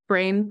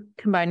brain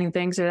combining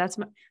things, or that's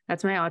my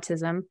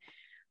autism.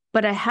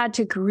 But I had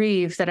to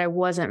grieve that I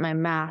wasn't my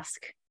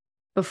mask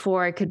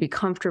before I could be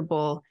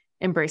comfortable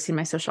embracing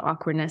my social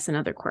awkwardness and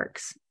other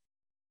quirks.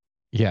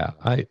 Yeah,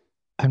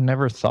 I've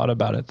never thought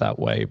about it that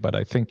way, but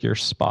I think you're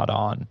spot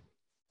on.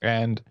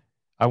 And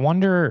I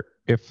wonder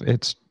if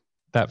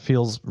that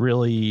feels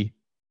really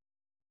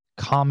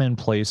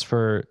commonplace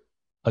for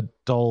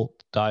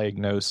adult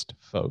diagnosed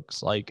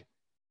folks, like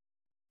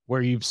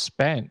where you've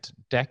spent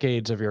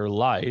decades of your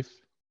life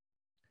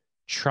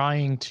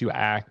trying to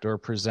act or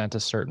present a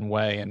certain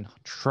way and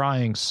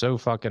trying so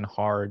fucking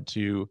hard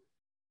to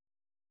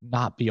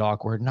not be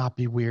awkward, not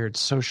be weird,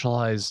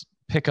 socialize,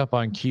 pick up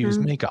on cues,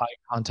 make eye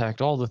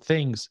contact, all the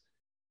things.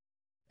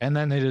 And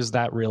then it is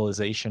that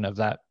realization of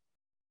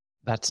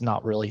that's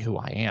not really who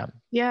I am.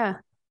 Yeah.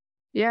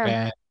 Yeah.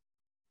 And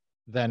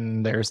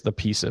then there's the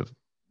piece of,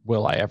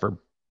 will I ever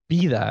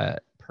be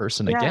that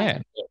person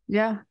again?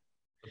 Yeah.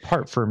 The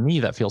part for me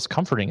that feels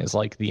comforting is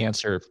like the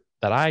answer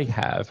that I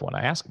have when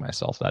I ask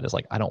myself that is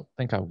like, I don't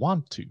think I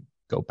want to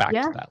go back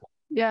to that.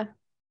 Yeah.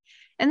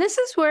 And this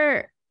is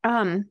where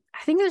I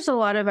think there's a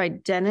lot of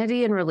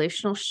identity and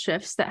relational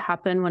shifts that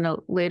happen when a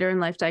later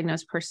in life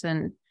diagnosed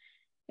person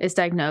is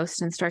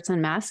diagnosed and starts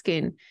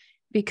unmasking.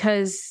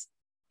 Because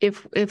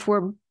if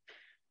we're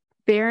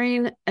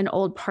bearing an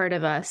old part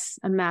of us,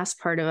 a masked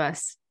part of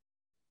us,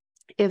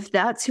 if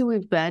that's who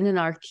we've been in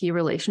our key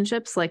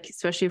relationships, like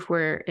especially if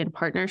we're in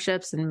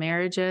partnerships and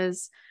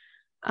marriages,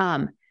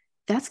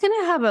 that's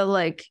going to have a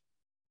like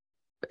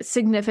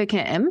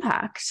significant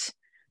impact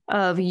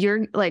of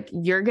you're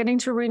getting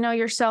to re-know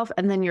yourself,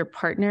 and then your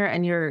partner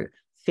and your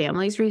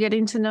family's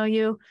re-getting to know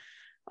you.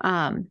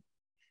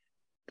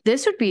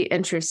 This would be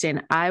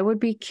interesting. I would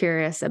be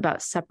curious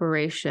about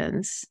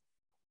separations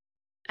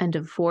and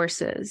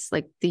divorces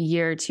like the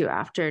year or two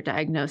after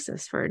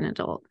diagnosis for an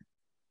adult.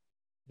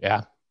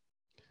 Yeah.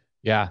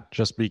 Yeah.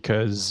 Just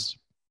because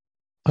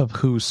of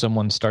who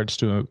someone starts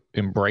to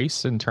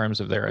embrace in terms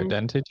of their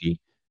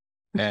identity,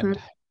 and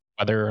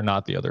whether or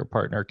not the other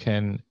partner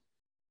can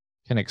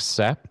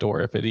accept,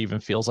 or if it even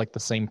feels like the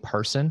same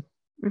person.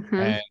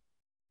 And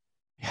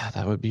yeah,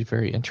 that would be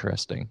very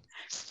interesting.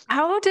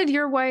 How did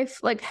your wife,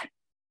 like,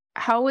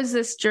 how was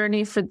this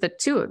journey for the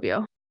two of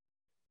you?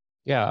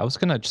 Yeah, I was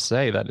going to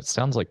say that it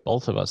sounds like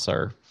both of us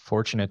are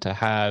fortunate to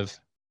have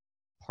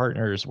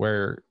partners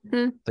where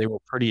they were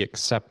pretty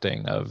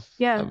accepting of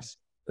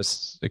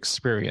this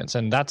experience.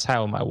 And that's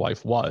how my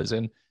wife was.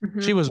 And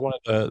she was one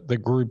of the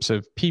groups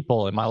of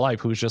people in my life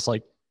who was just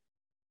like,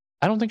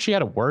 I don't think she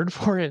had a word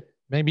for it.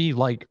 Maybe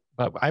like,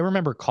 but I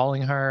remember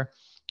calling her.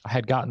 I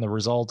had gotten the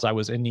results. I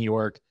was in New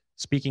York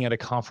speaking at a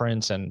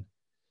conference and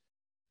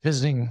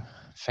visiting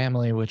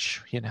family,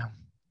 which, you know,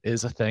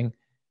 is a thing.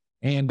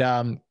 And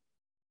I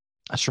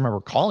just remember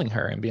calling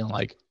her and being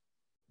like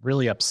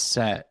really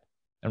upset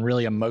and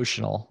really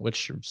emotional,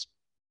 which was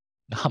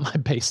not my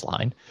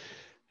baseline.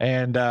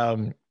 And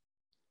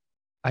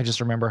I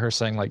just remember her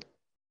saying like,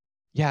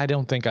 yeah, I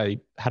don't think I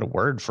had a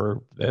word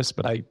for this,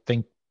 but I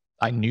think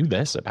I knew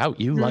this about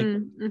you. Like,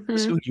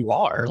 this is who you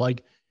are.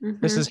 Like,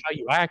 this is how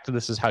you act.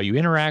 This is how you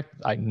interact.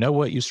 I know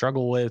what you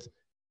struggle with.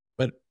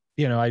 But,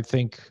 you know, I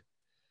think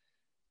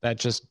that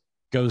just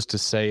goes to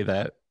say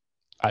that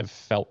I've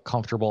felt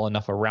comfortable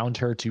enough around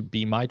her to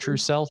be my true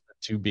self,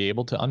 to be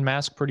able to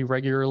unmask pretty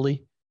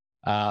regularly.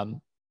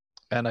 And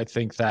I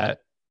think that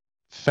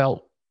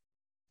felt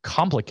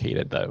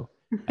complicated, though.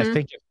 I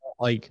think it felt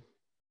like,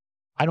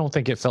 I don't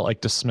think it felt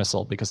like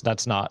dismissal, because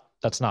that's not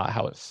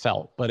how it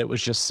felt, but it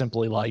was just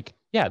simply like,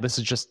 yeah, this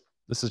is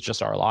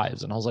just our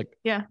lives. And I was like,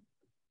 yeah,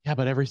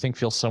 but everything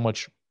feels so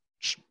much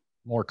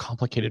more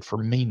complicated for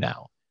me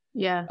now.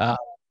 Yeah.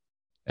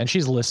 And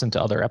she's listened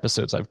to other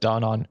episodes I've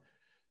done on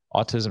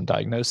autism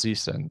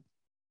diagnosis and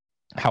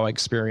how I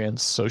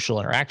experience social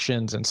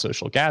interactions and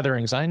social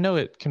gatherings. I know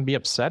it can be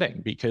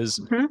upsetting because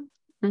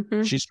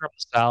she's from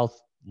the South,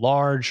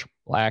 large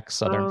Black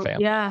Southern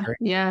family.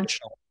 Yeah.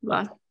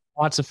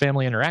 Lots of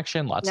family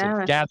interaction, lots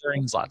of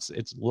gatherings,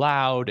 it's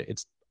loud.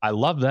 I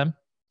love them.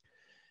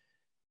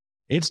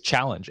 It's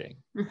challenging.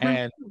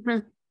 And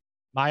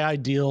my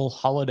ideal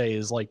holiday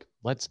is like,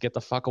 let's get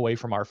the fuck away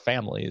from our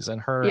families.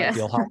 And her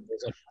ideal holiday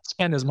is like,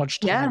 spend as much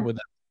time with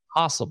them as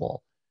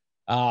possible.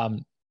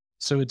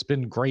 So it's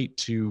been great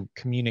to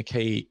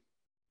communicate,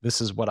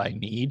 this is what I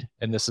need,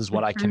 and this is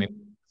what I can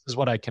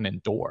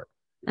endure.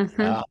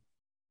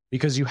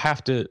 Because I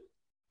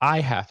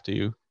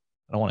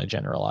don't want to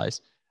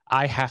generalize,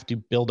 I have to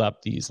build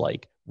up these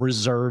like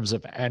reserves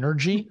of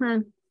energy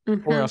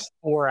for a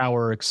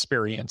 4-hour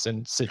experience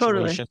in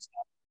situations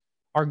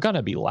that are going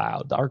to be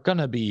loud, are going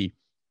to be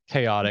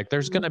chaotic.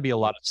 There's going to be a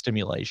lot of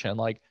stimulation.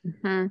 Like,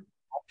 I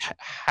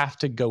have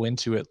to go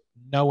into it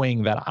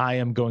knowing that I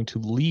am going to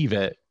leave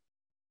it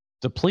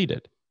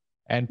depleted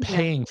and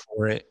paying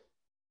for it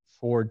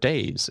for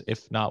days,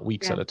 if not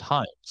weeks at a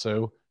time.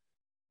 So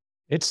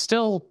it's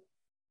still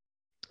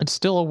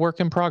a work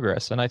in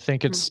progress. And I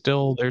think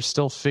they're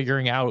still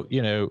figuring out,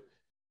 you know,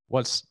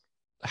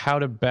 how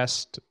to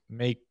best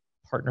make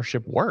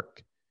partnership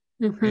work.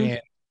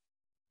 And,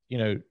 you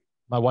know,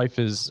 my wife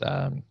is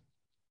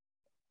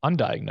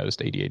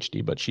undiagnosed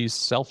ADHD, but she's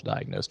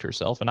self-diagnosed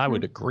herself. And I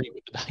would agree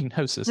with the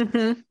diagnosis.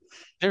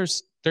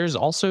 There's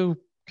also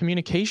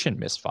communication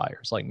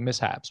misfires, like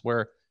mishaps,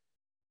 where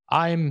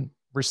I'm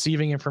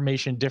receiving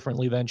information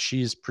differently than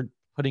she's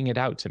putting it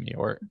out to me,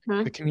 or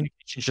the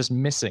communication is just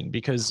missing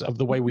because of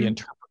the way we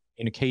interpret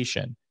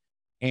communication.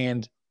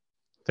 And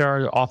there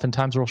are often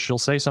times where she'll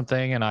say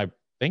something and I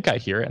think I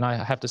hear it and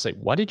I have to say,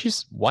 what did you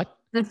say?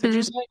 And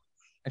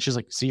she's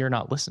like, see, you're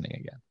not listening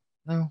again.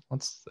 No,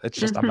 it's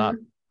just, I'm not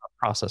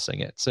processing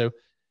it. So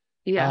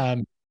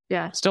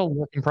still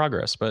work in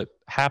progress, but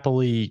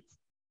happily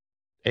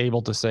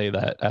able to say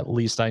that at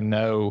least I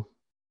know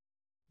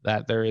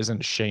that there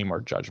isn't shame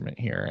or judgment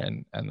here.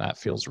 And that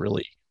feels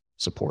really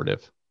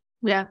supportive.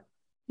 Yeah.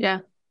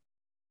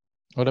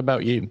 What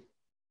about you?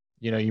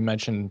 You know, you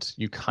mentioned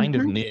you kind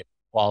of knew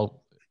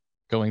while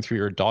going through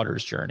your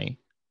daughter's journey.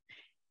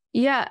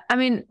 Yeah. I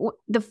mean,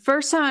 the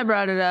first time I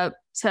brought it up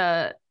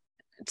to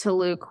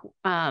Luke,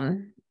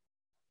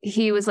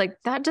 he was like,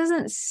 that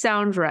doesn't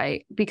sound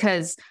right,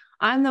 because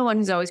I'm the one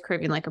who's always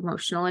craving like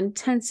emotional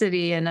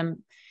intensity, and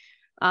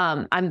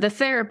I'm the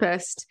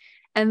therapist.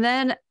 And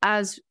then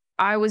as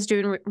I was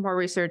doing more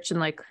research and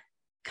like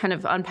kind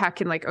of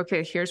unpacking, like,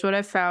 okay, here's what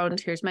I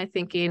found, here's my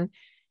thinking,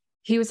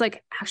 he was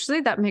like,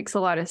 actually, that makes a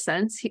lot of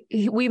sense.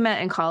 We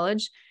met in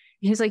college.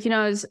 He's like, you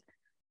know,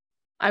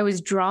 I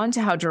was drawn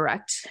to how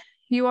direct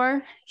you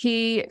are.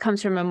 He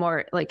comes from a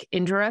more like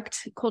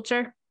indirect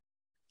culture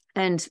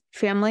and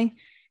family.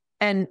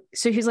 And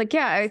so he's like,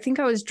 yeah, I think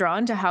I was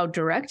drawn to how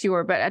direct you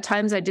were, but at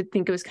times I did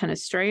think it was kind of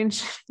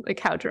strange, like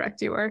how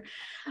direct you were.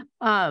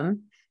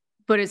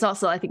 But it's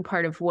also, I think,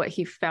 part of what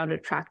he found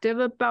attractive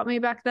about me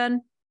back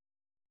then.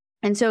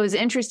 And so it was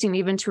interesting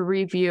even to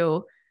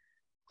review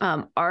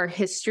our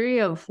history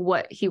of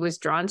what he was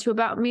drawn to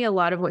about me. A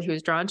lot of what he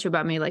was drawn to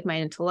about me, like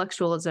my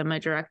intellectualism, my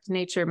direct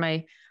nature,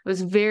 I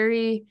was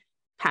very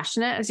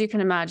passionate, as you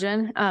can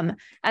imagine.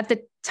 At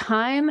the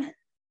time,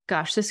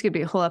 gosh, this could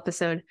be a whole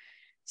episode.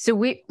 So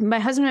my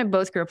husband and I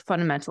both grew up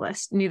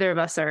fundamentalist. Neither of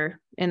us are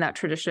in that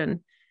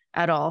tradition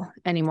at all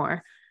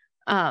anymore.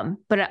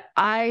 But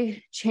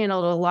I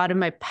channeled a lot of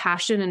my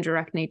passion and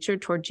direct nature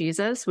toward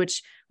Jesus,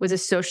 which was a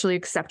socially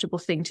acceptable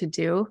thing to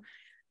do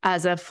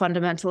as a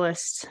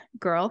fundamentalist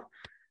girl.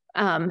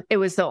 It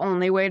was the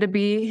only way to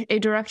be a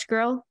direct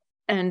girl.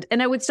 And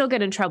I would still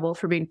get in trouble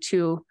for being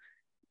too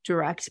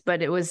direct,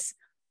 but it was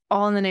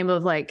all in the name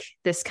of like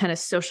this kind of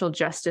social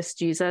justice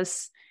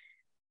Jesus.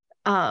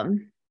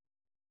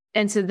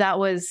 And so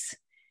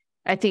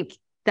I think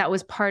that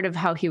was part of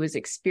how he was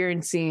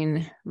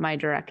experiencing my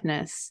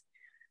directness.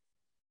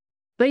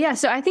 But yeah,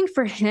 so I think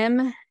for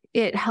him,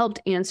 it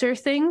helped answer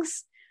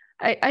things.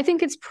 I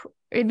think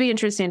it'd be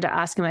interesting to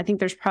ask him. I think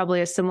there's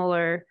probably a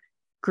similar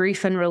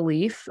grief and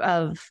relief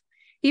of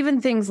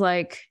even things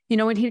like,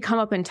 when he'd come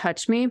up and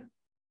touch me,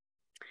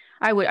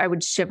 I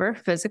would shiver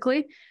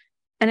physically.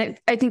 And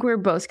I think we were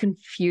both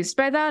confused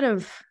by that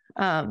of,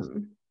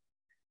 am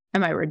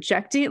I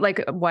rejecting?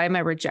 Like, why am I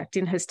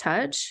rejecting his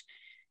touch?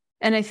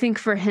 And I think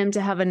for him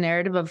to have a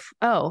narrative of,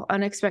 oh,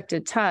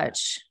 unexpected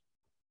touch,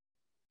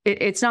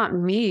 it's not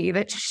me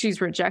that she's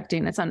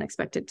rejecting, it's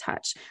unexpected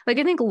touch. Like,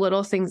 I think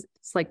little things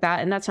like that,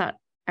 and that's not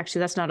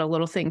a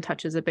little thing.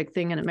 Touch is a big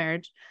thing in a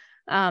marriage.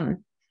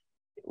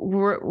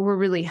 Were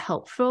really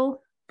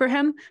helpful for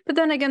him. But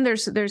then again,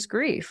 there's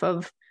grief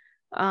of,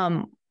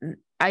 I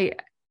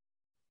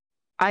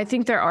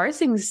think there are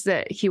things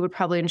that he would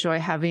probably enjoy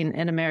having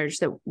in a marriage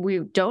that we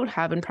don't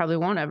have and probably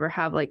won't ever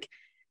have, like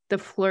the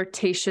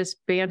flirtatious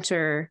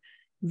banter,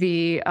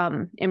 the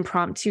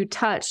impromptu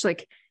touch.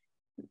 Like,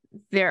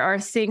 there are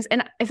things,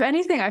 and if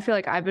anything, I feel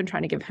like I've been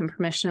trying to give him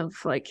permission of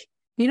like,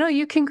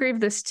 you can grieve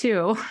this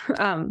too,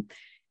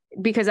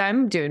 because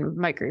I'm doing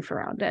my grief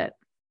around it.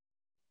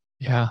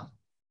 Yeah.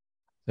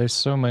 There's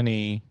so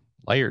many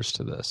layers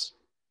to this.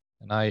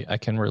 And I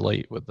can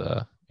relate with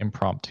the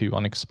impromptu,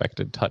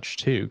 unexpected touch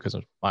too, because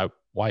my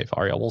wife,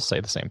 Aria, will say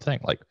the same thing.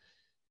 Like,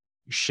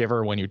 you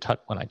shiver when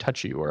I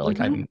touch you, or like,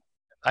 Mm-hmm.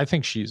 I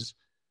think she's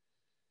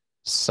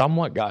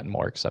somewhat gotten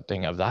more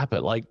accepting of that,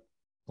 but like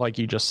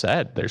you just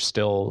said, there's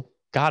still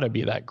got to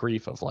be that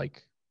grief of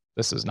like,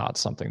 this is not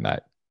something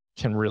that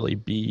can really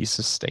be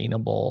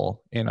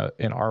sustainable in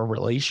our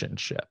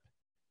relationship.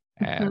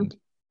 Mm-hmm. And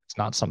it's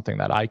not something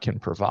that I can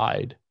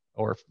provide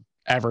or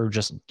ever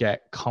just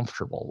get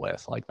comfortable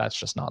with. Like, that's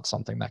just not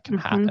something that can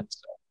happen.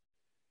 So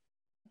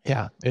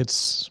yeah,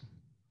 it's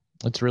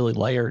really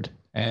layered.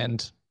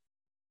 And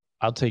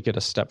I'll take it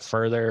a step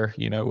further,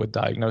 with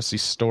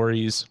diagnosis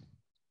stories,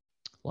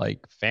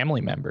 like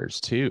family members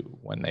too,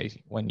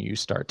 when you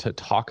start to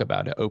talk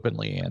about it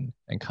openly and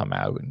come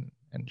out and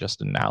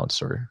just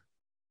announce or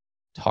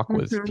talk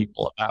with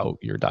people about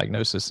your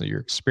diagnosis and your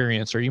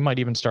experience, or you might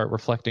even start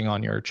reflecting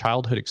on your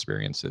childhood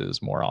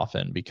experiences more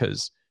often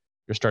because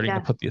you're starting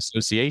to put the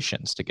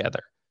associations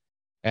together.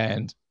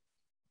 And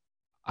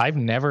I've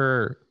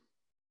never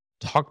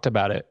talked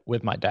about it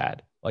with my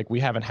dad. Like,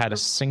 we haven't had a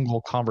single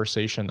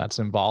conversation that's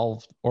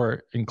involved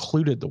or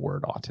included the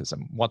word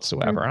autism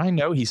whatsoever. And I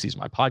know he sees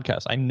my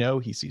podcast. I know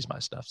he sees my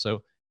stuff.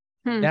 So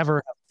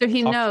never. So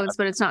he knows,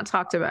 but it's not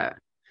talked about.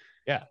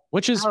 Yeah.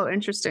 Which is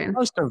interesting.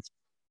 Most of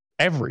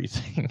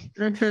everything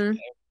in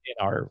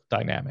our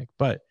dynamic.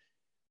 But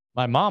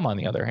my mom, on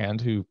the other hand,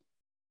 who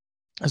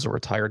is a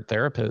retired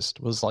therapist,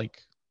 was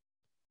like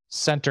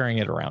centering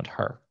it around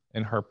her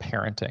and her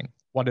parenting.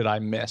 What did I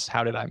miss?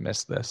 How did I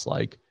miss this?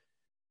 Like,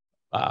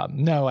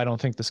 no, I don't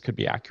think this could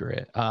be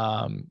accurate.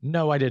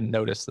 No, I didn't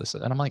notice this.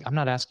 And I'm like, I'm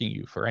not asking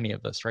you for any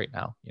of this right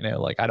now.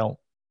 Like,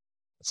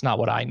 it's not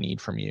what I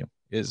need from you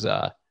is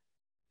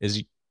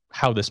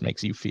how this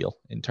makes you feel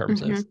in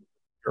terms of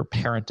your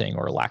parenting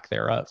or lack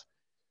thereof.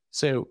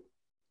 So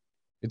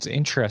it's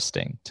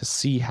interesting to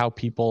see how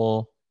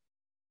people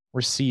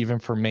receive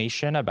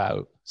information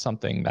about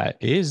something that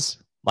is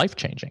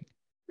life-changing.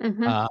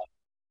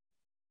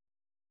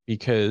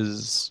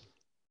 Because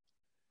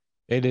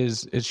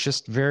it's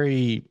just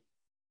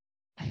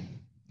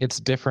it's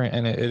different,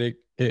 and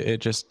it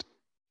just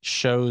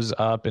shows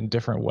up in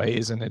different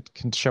ways, and it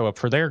can show up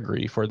for their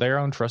grief or their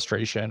own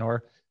frustration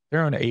or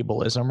their own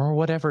ableism or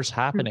whatever's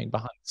happening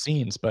behind the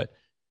scenes, but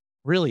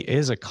really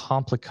is a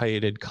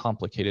complicated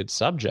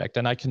subject.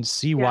 And I can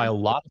see why a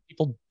lot of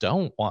people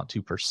don't want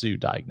to pursue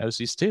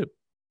diagnoses too.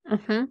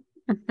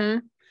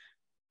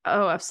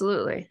 Oh,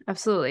 absolutely.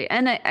 Absolutely.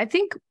 And I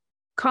think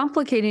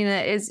complicating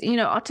it is,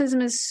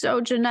 autism is so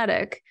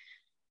genetic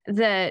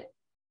that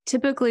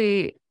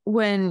typically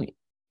when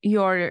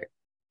you're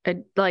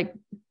like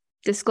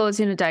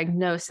disclosing a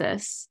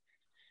diagnosis,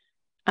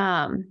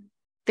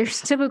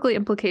 there's typically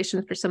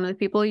implications for some of the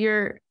people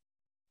you're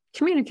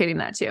communicating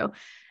that to.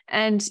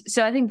 And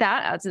so I think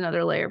that adds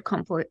another layer of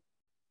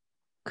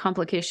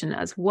complication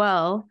as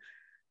well.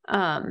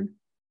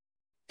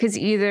 Because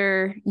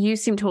either you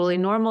seem totally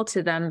normal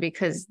to them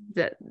because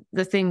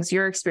the things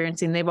you're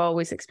experiencing, they've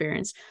always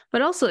experienced.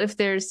 But also if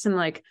there's some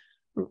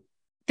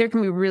there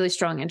can be really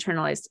strong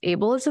internalized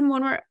ableism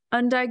when we're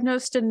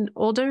undiagnosed and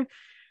older,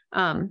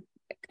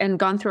 and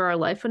gone through our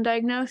life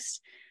undiagnosed.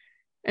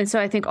 And so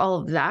I think all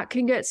of that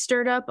can get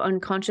stirred up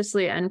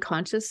unconsciously and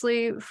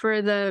consciously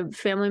for the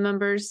family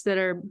members that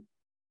are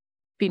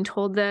being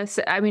told this.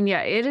 I mean,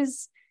 yeah, it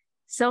is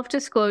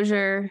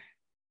self-disclosure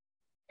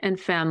and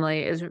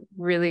family is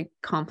really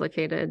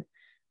complicated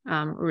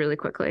really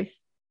quickly.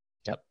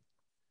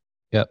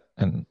 Yep.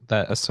 And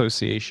that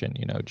association,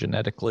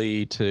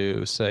 genetically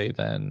to say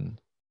then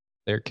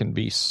there can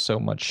be so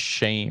much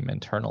shame,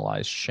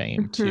 internalized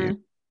shame to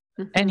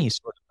any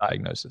sort of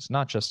diagnosis,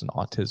 not just an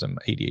autism,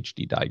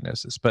 ADHD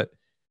diagnosis, but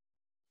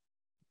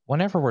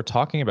whenever we're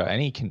talking about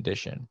any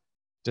condition,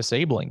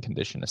 disabling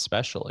condition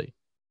especially,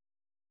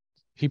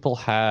 people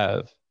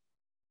have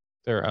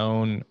their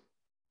own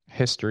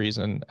histories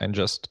and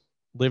just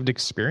lived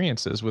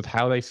experiences with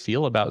how they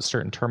feel about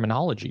certain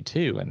terminology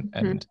too.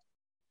 And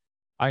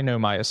I know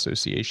my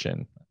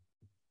association,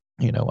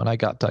 when I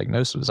got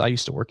diagnosed was I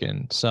used to work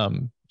in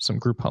some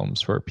group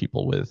homes for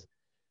people with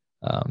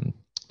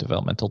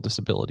developmental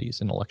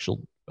disabilities,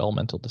 intellectual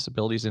developmental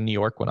disabilities in New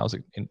York when I was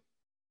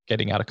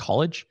getting out of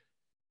college.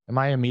 And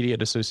my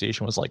immediate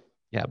association was like,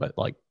 yeah, but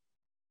like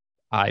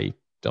I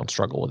don't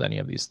struggle with any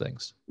of these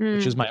things,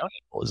 which is my own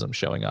ableism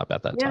showing up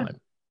at that time.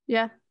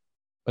 Yeah.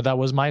 But that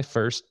was my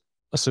first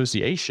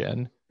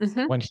association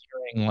when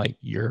hearing like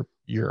you're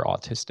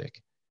autistic.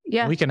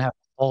 Yeah. And we can have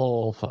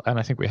and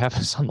I think we have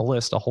this on the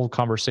list, a whole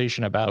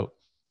conversation about,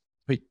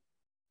 wait,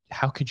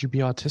 how could you be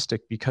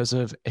autistic because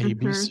of A,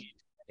 B, C,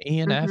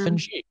 E, and F, and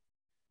G?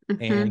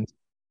 And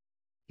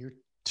you're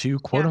too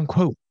quote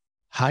unquote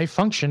high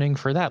functioning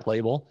for that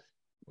label,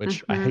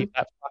 which I hate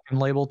that fucking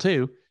label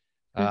too.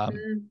 But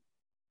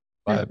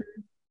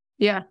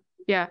yeah.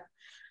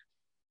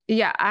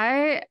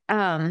 I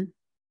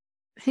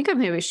think I've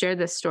maybe shared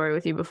this story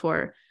with you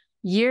before.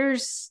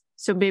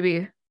 So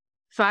maybe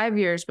 5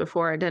 years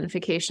before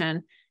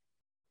identification,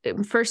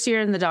 first year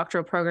in the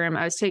doctoral program,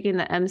 I was taking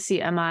the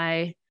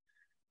MCMI,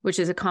 which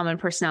is a common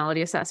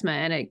personality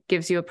assessment, and it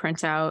gives you a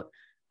printout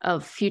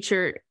of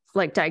future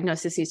like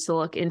diagnoses to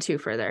look into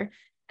further.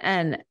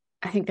 And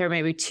I think there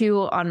may be 2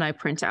 on my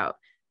printout: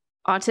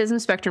 autism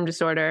spectrum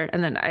disorder,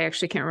 and then I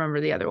actually can't remember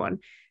the other one.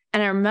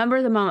 And I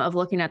remember the moment of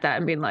looking at that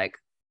and being like,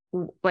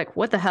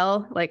 what the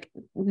hell? Like,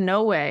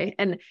 no way.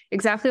 And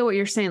exactly what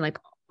you're saying, like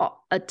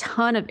a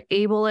ton of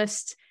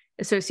ableist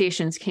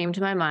associations came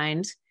to my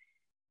mind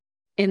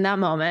in that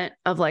moment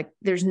of like,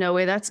 there's no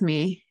way that's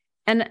me.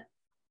 And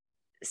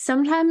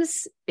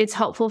sometimes it's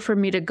helpful for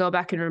me to go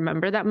back and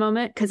remember that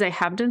moment because I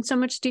have done so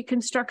much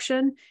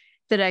deconstruction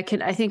that I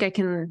think I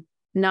can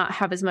not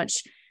have as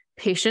much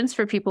patience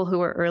for people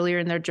who are earlier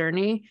in their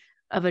journey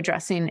of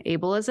addressing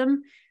ableism.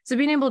 So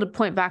being able to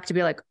point back to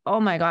be like, oh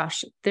my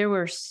gosh, there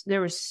was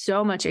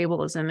so much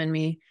ableism in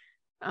me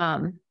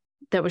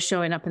that was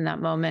showing up in that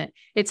moment.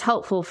 It's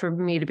helpful for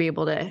me to be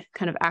able to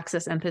kind of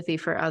access empathy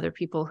for other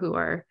people who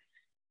are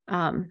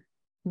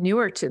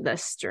newer to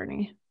this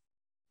journey.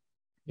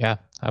 Yeah,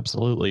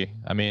 absolutely.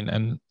 I mean,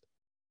 and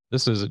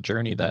this is a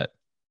journey that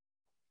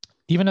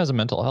even as a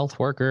mental health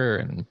worker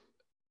and,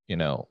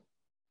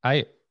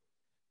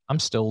 I'm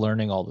still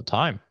learning all the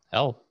time.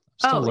 Hell,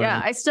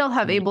 I still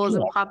have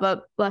ableism pop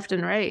up left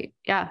and right.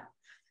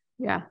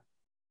 Yeah.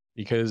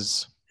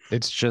 Because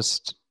it's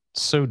just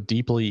so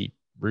deeply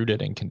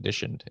rooted and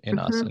conditioned in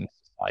us and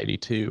society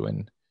too.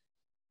 And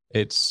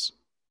it's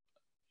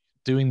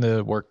doing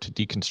the work to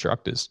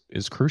deconstruct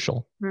is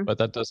crucial, but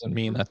that doesn't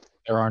mean that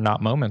there are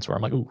not moments where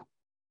I'm like, ooh,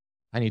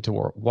 I need to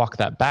walk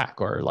that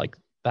back, or like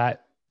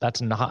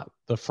that's not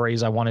the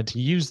phrase I wanted to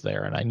use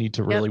there. And I need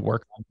to really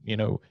work on,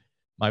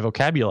 my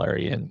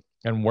vocabulary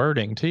and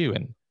wording too.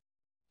 And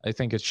I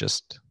think it's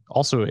just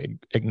also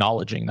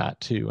acknowledging that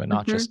too, and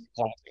not just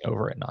glancing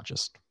over it, not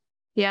just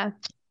kind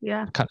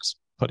of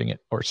putting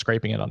it or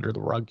scraping it under the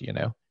rug,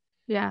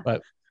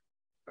 But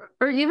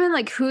or even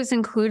like who's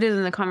included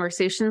in the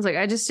conversations. Like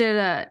I just did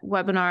a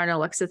webinar on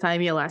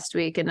alexithymia last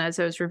week, and as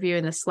I was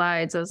reviewing the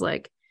slides, I was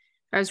like,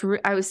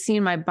 I was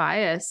seeing my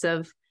bias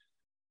of,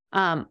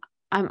 I'm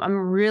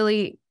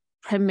really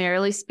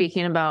primarily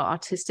speaking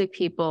about autistic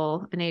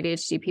people and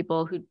ADHD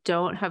people who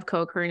don't have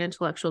co-occurring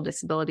intellectual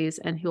disabilities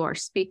and who are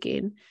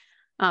speaking,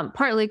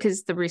 partly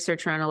because the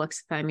research around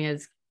alexithymia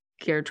is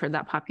geared toward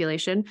that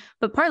population,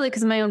 but partly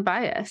because of my own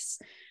bias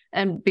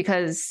and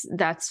because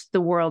that's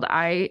the world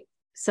I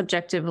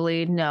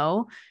subjectively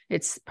know.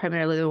 It's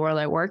primarily the world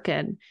I work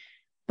in.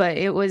 But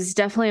it was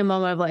definitely a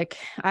moment of like,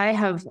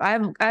 I've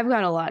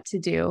got a lot to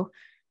do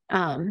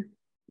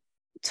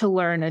to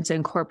learn and to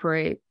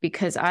incorporate,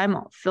 because I'm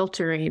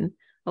filtering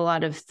a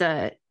lot of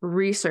the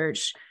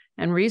research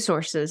and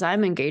resources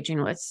I'm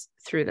engaging with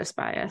through this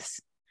bias.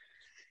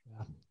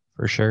 Yeah,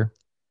 for sure.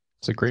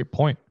 It's a great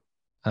point.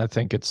 I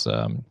think it's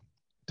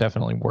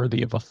definitely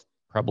worthy of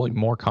probably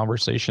more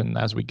conversation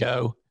as we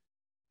go.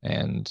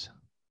 And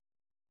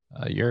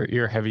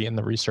you're heavy in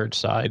the research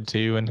side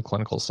too, and the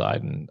clinical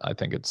side, and I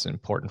think it's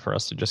important for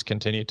us to just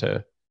continue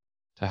to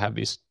have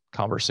these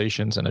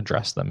conversations and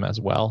address them as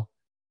well.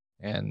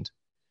 And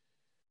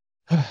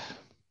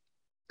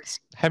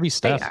heavy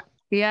stuff.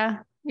 Yeah.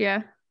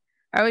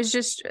 I was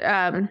just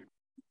I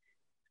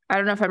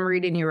don't know if I'm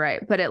reading you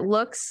right, but it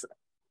looks,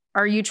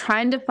 are you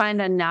trying to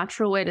find a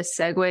natural way to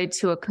segue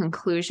to a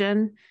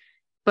conclusion?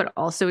 But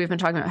also we've been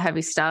talking about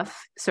heavy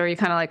stuff. So are you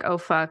kind of like, oh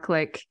fuck,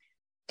 like,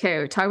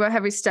 okay, we talk about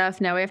heavy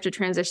stuff. Now we have to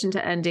transition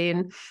to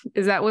ending.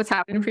 Is that what's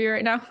happening for you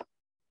right now?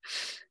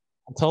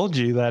 I told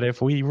you that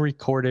if we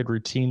recorded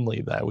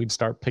routinely, that we'd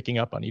start picking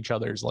up on each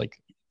other's like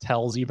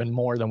tells even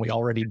more than we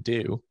already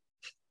do.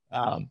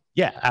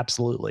 Yeah,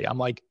 absolutely.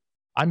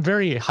 I'm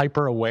very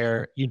hyper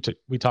aware.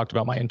 We talked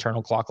about my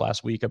internal clock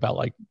last week about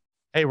like,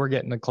 hey, we're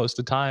getting close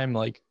to time.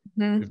 Like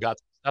we've got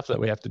stuff that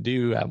we have to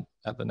do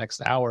at the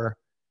next hour.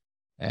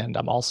 And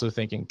I'm also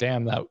thinking,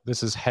 damn, that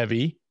this is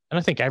heavy. And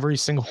I think every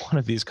single one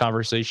of these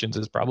conversations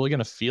is probably going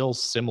to feel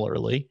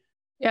similarly.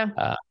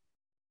 Yeah.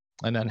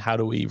 And then how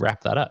do we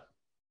wrap that up?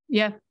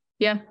 Yeah.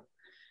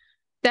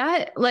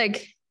 That,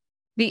 like,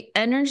 the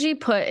energy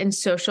put in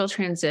social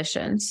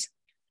transitions.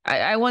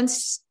 I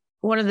once,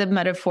 one of the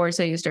metaphors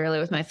I used earlier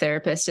with my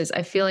therapist is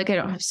I feel like I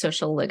don't have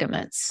social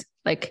ligaments,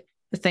 like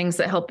the things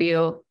that help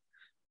you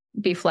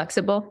be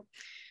flexible.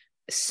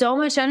 So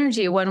much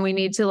energy when we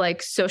need to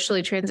like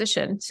socially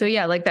transition. So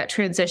yeah, like that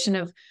transition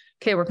of,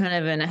 okay, we're kind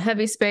of in a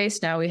heavy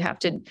space. Now we have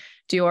to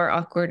do our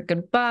awkward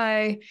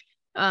goodbye.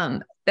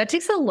 That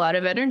takes a lot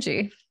of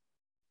energy.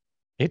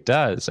 It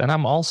does. And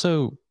I'm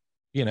also,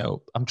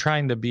 I'm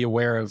trying to be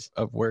aware of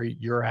where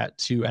you're at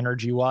too,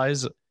 energy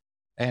wise.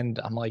 And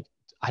I'm like,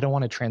 I don't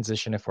want to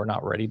transition if we're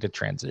not ready to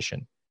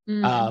transition.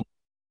 But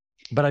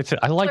I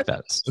like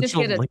that. Just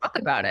get to talk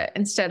about it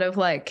instead of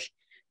like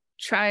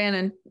trying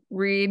and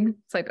read.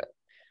 It's like,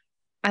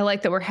 I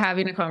like that we're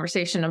having a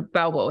conversation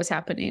about what was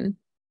happening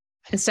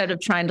instead of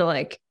trying to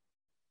like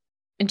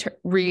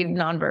read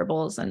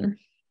nonverbals. And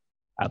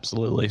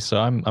absolutely.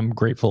 So I'm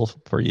grateful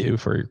for you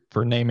for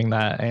naming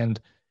that. And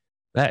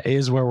that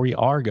is where we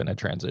are going to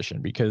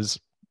transition, because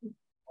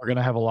we're going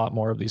to have a lot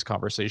more of these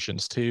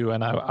conversations too.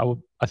 And I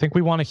think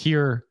we want to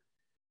hear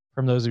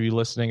from those of you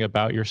listening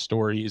about your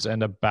stories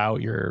and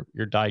about your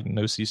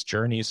diagnosis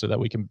journey, so that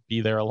we can be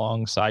there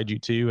alongside you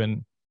too,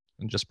 and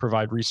just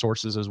provide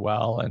resources as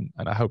well. And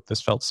I hope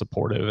this felt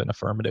supportive and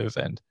affirmative,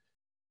 and,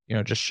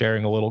 just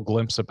sharing a little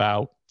glimpse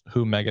about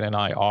who Megan and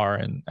I are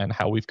and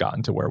how we've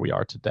gotten to where we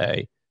are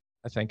today.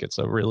 I think it's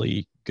a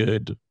really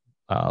good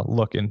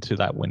look into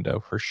that window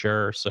for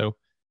sure. So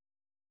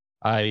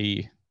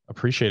I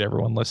appreciate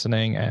everyone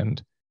listening,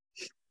 and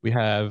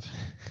I'm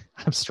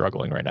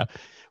struggling right now.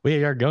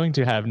 We are going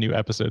to have new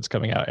episodes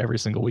coming out every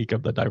single week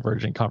of the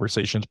Divergent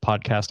Conversations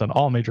podcast on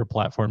all major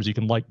platforms. You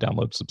can like,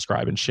 download,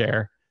 subscribe, and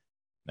share.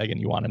 Megan,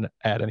 you want to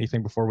add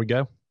anything before we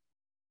go?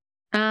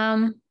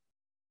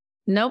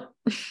 Nope.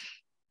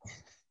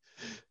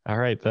 All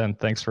right, then.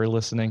 Thanks for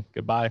listening.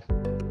 Goodbye.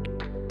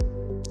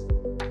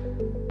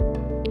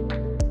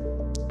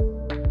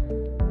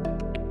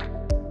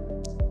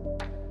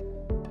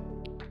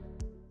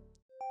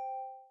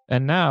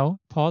 And now,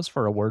 pause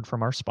for a word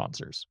from our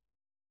sponsors.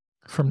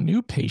 From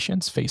new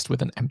patients faced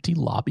with an empty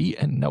lobby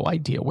and no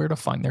idea where to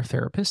find their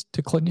therapist,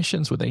 to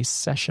clinicians with a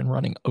session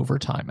running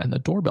overtime and the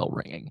doorbell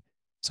ringing,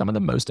 some of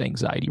the most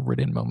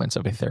anxiety-ridden moments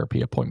of a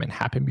therapy appointment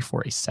happen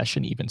before a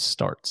session even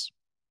starts.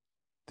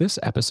 This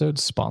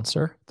episode's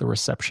sponsor, The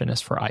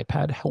Receptionist for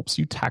iPad, helps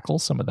you tackle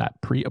some of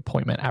that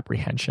pre-appointment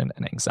apprehension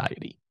and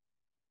anxiety.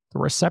 The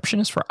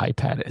Receptionist for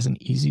iPad is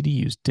an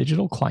easy-to-use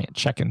digital client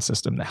check-in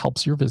system that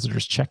helps your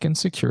visitors check in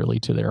securely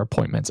to their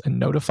appointments and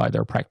notify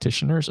their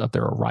practitioners of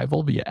their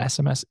arrival via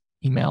SMS,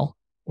 email,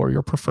 or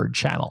your preferred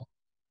channel.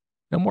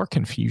 No more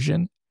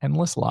confusion,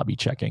 endless lobby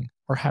checking,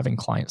 or having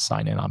clients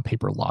sign in on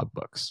paper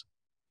logbooks.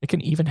 It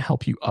can even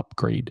help you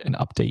upgrade and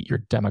update your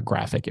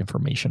demographic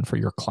information for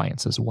your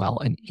clients as well,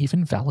 and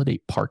even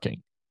validate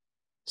parking.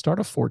 Start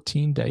a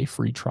 14-day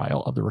free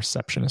trial of The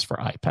Receptionist for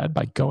iPad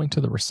by going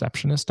to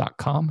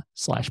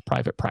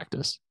thereceptionist.com/private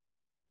practice.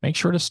 Make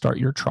sure to start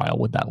your trial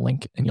with that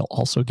link, and you'll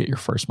also get your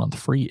first month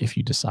free if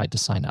you decide to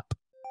sign up.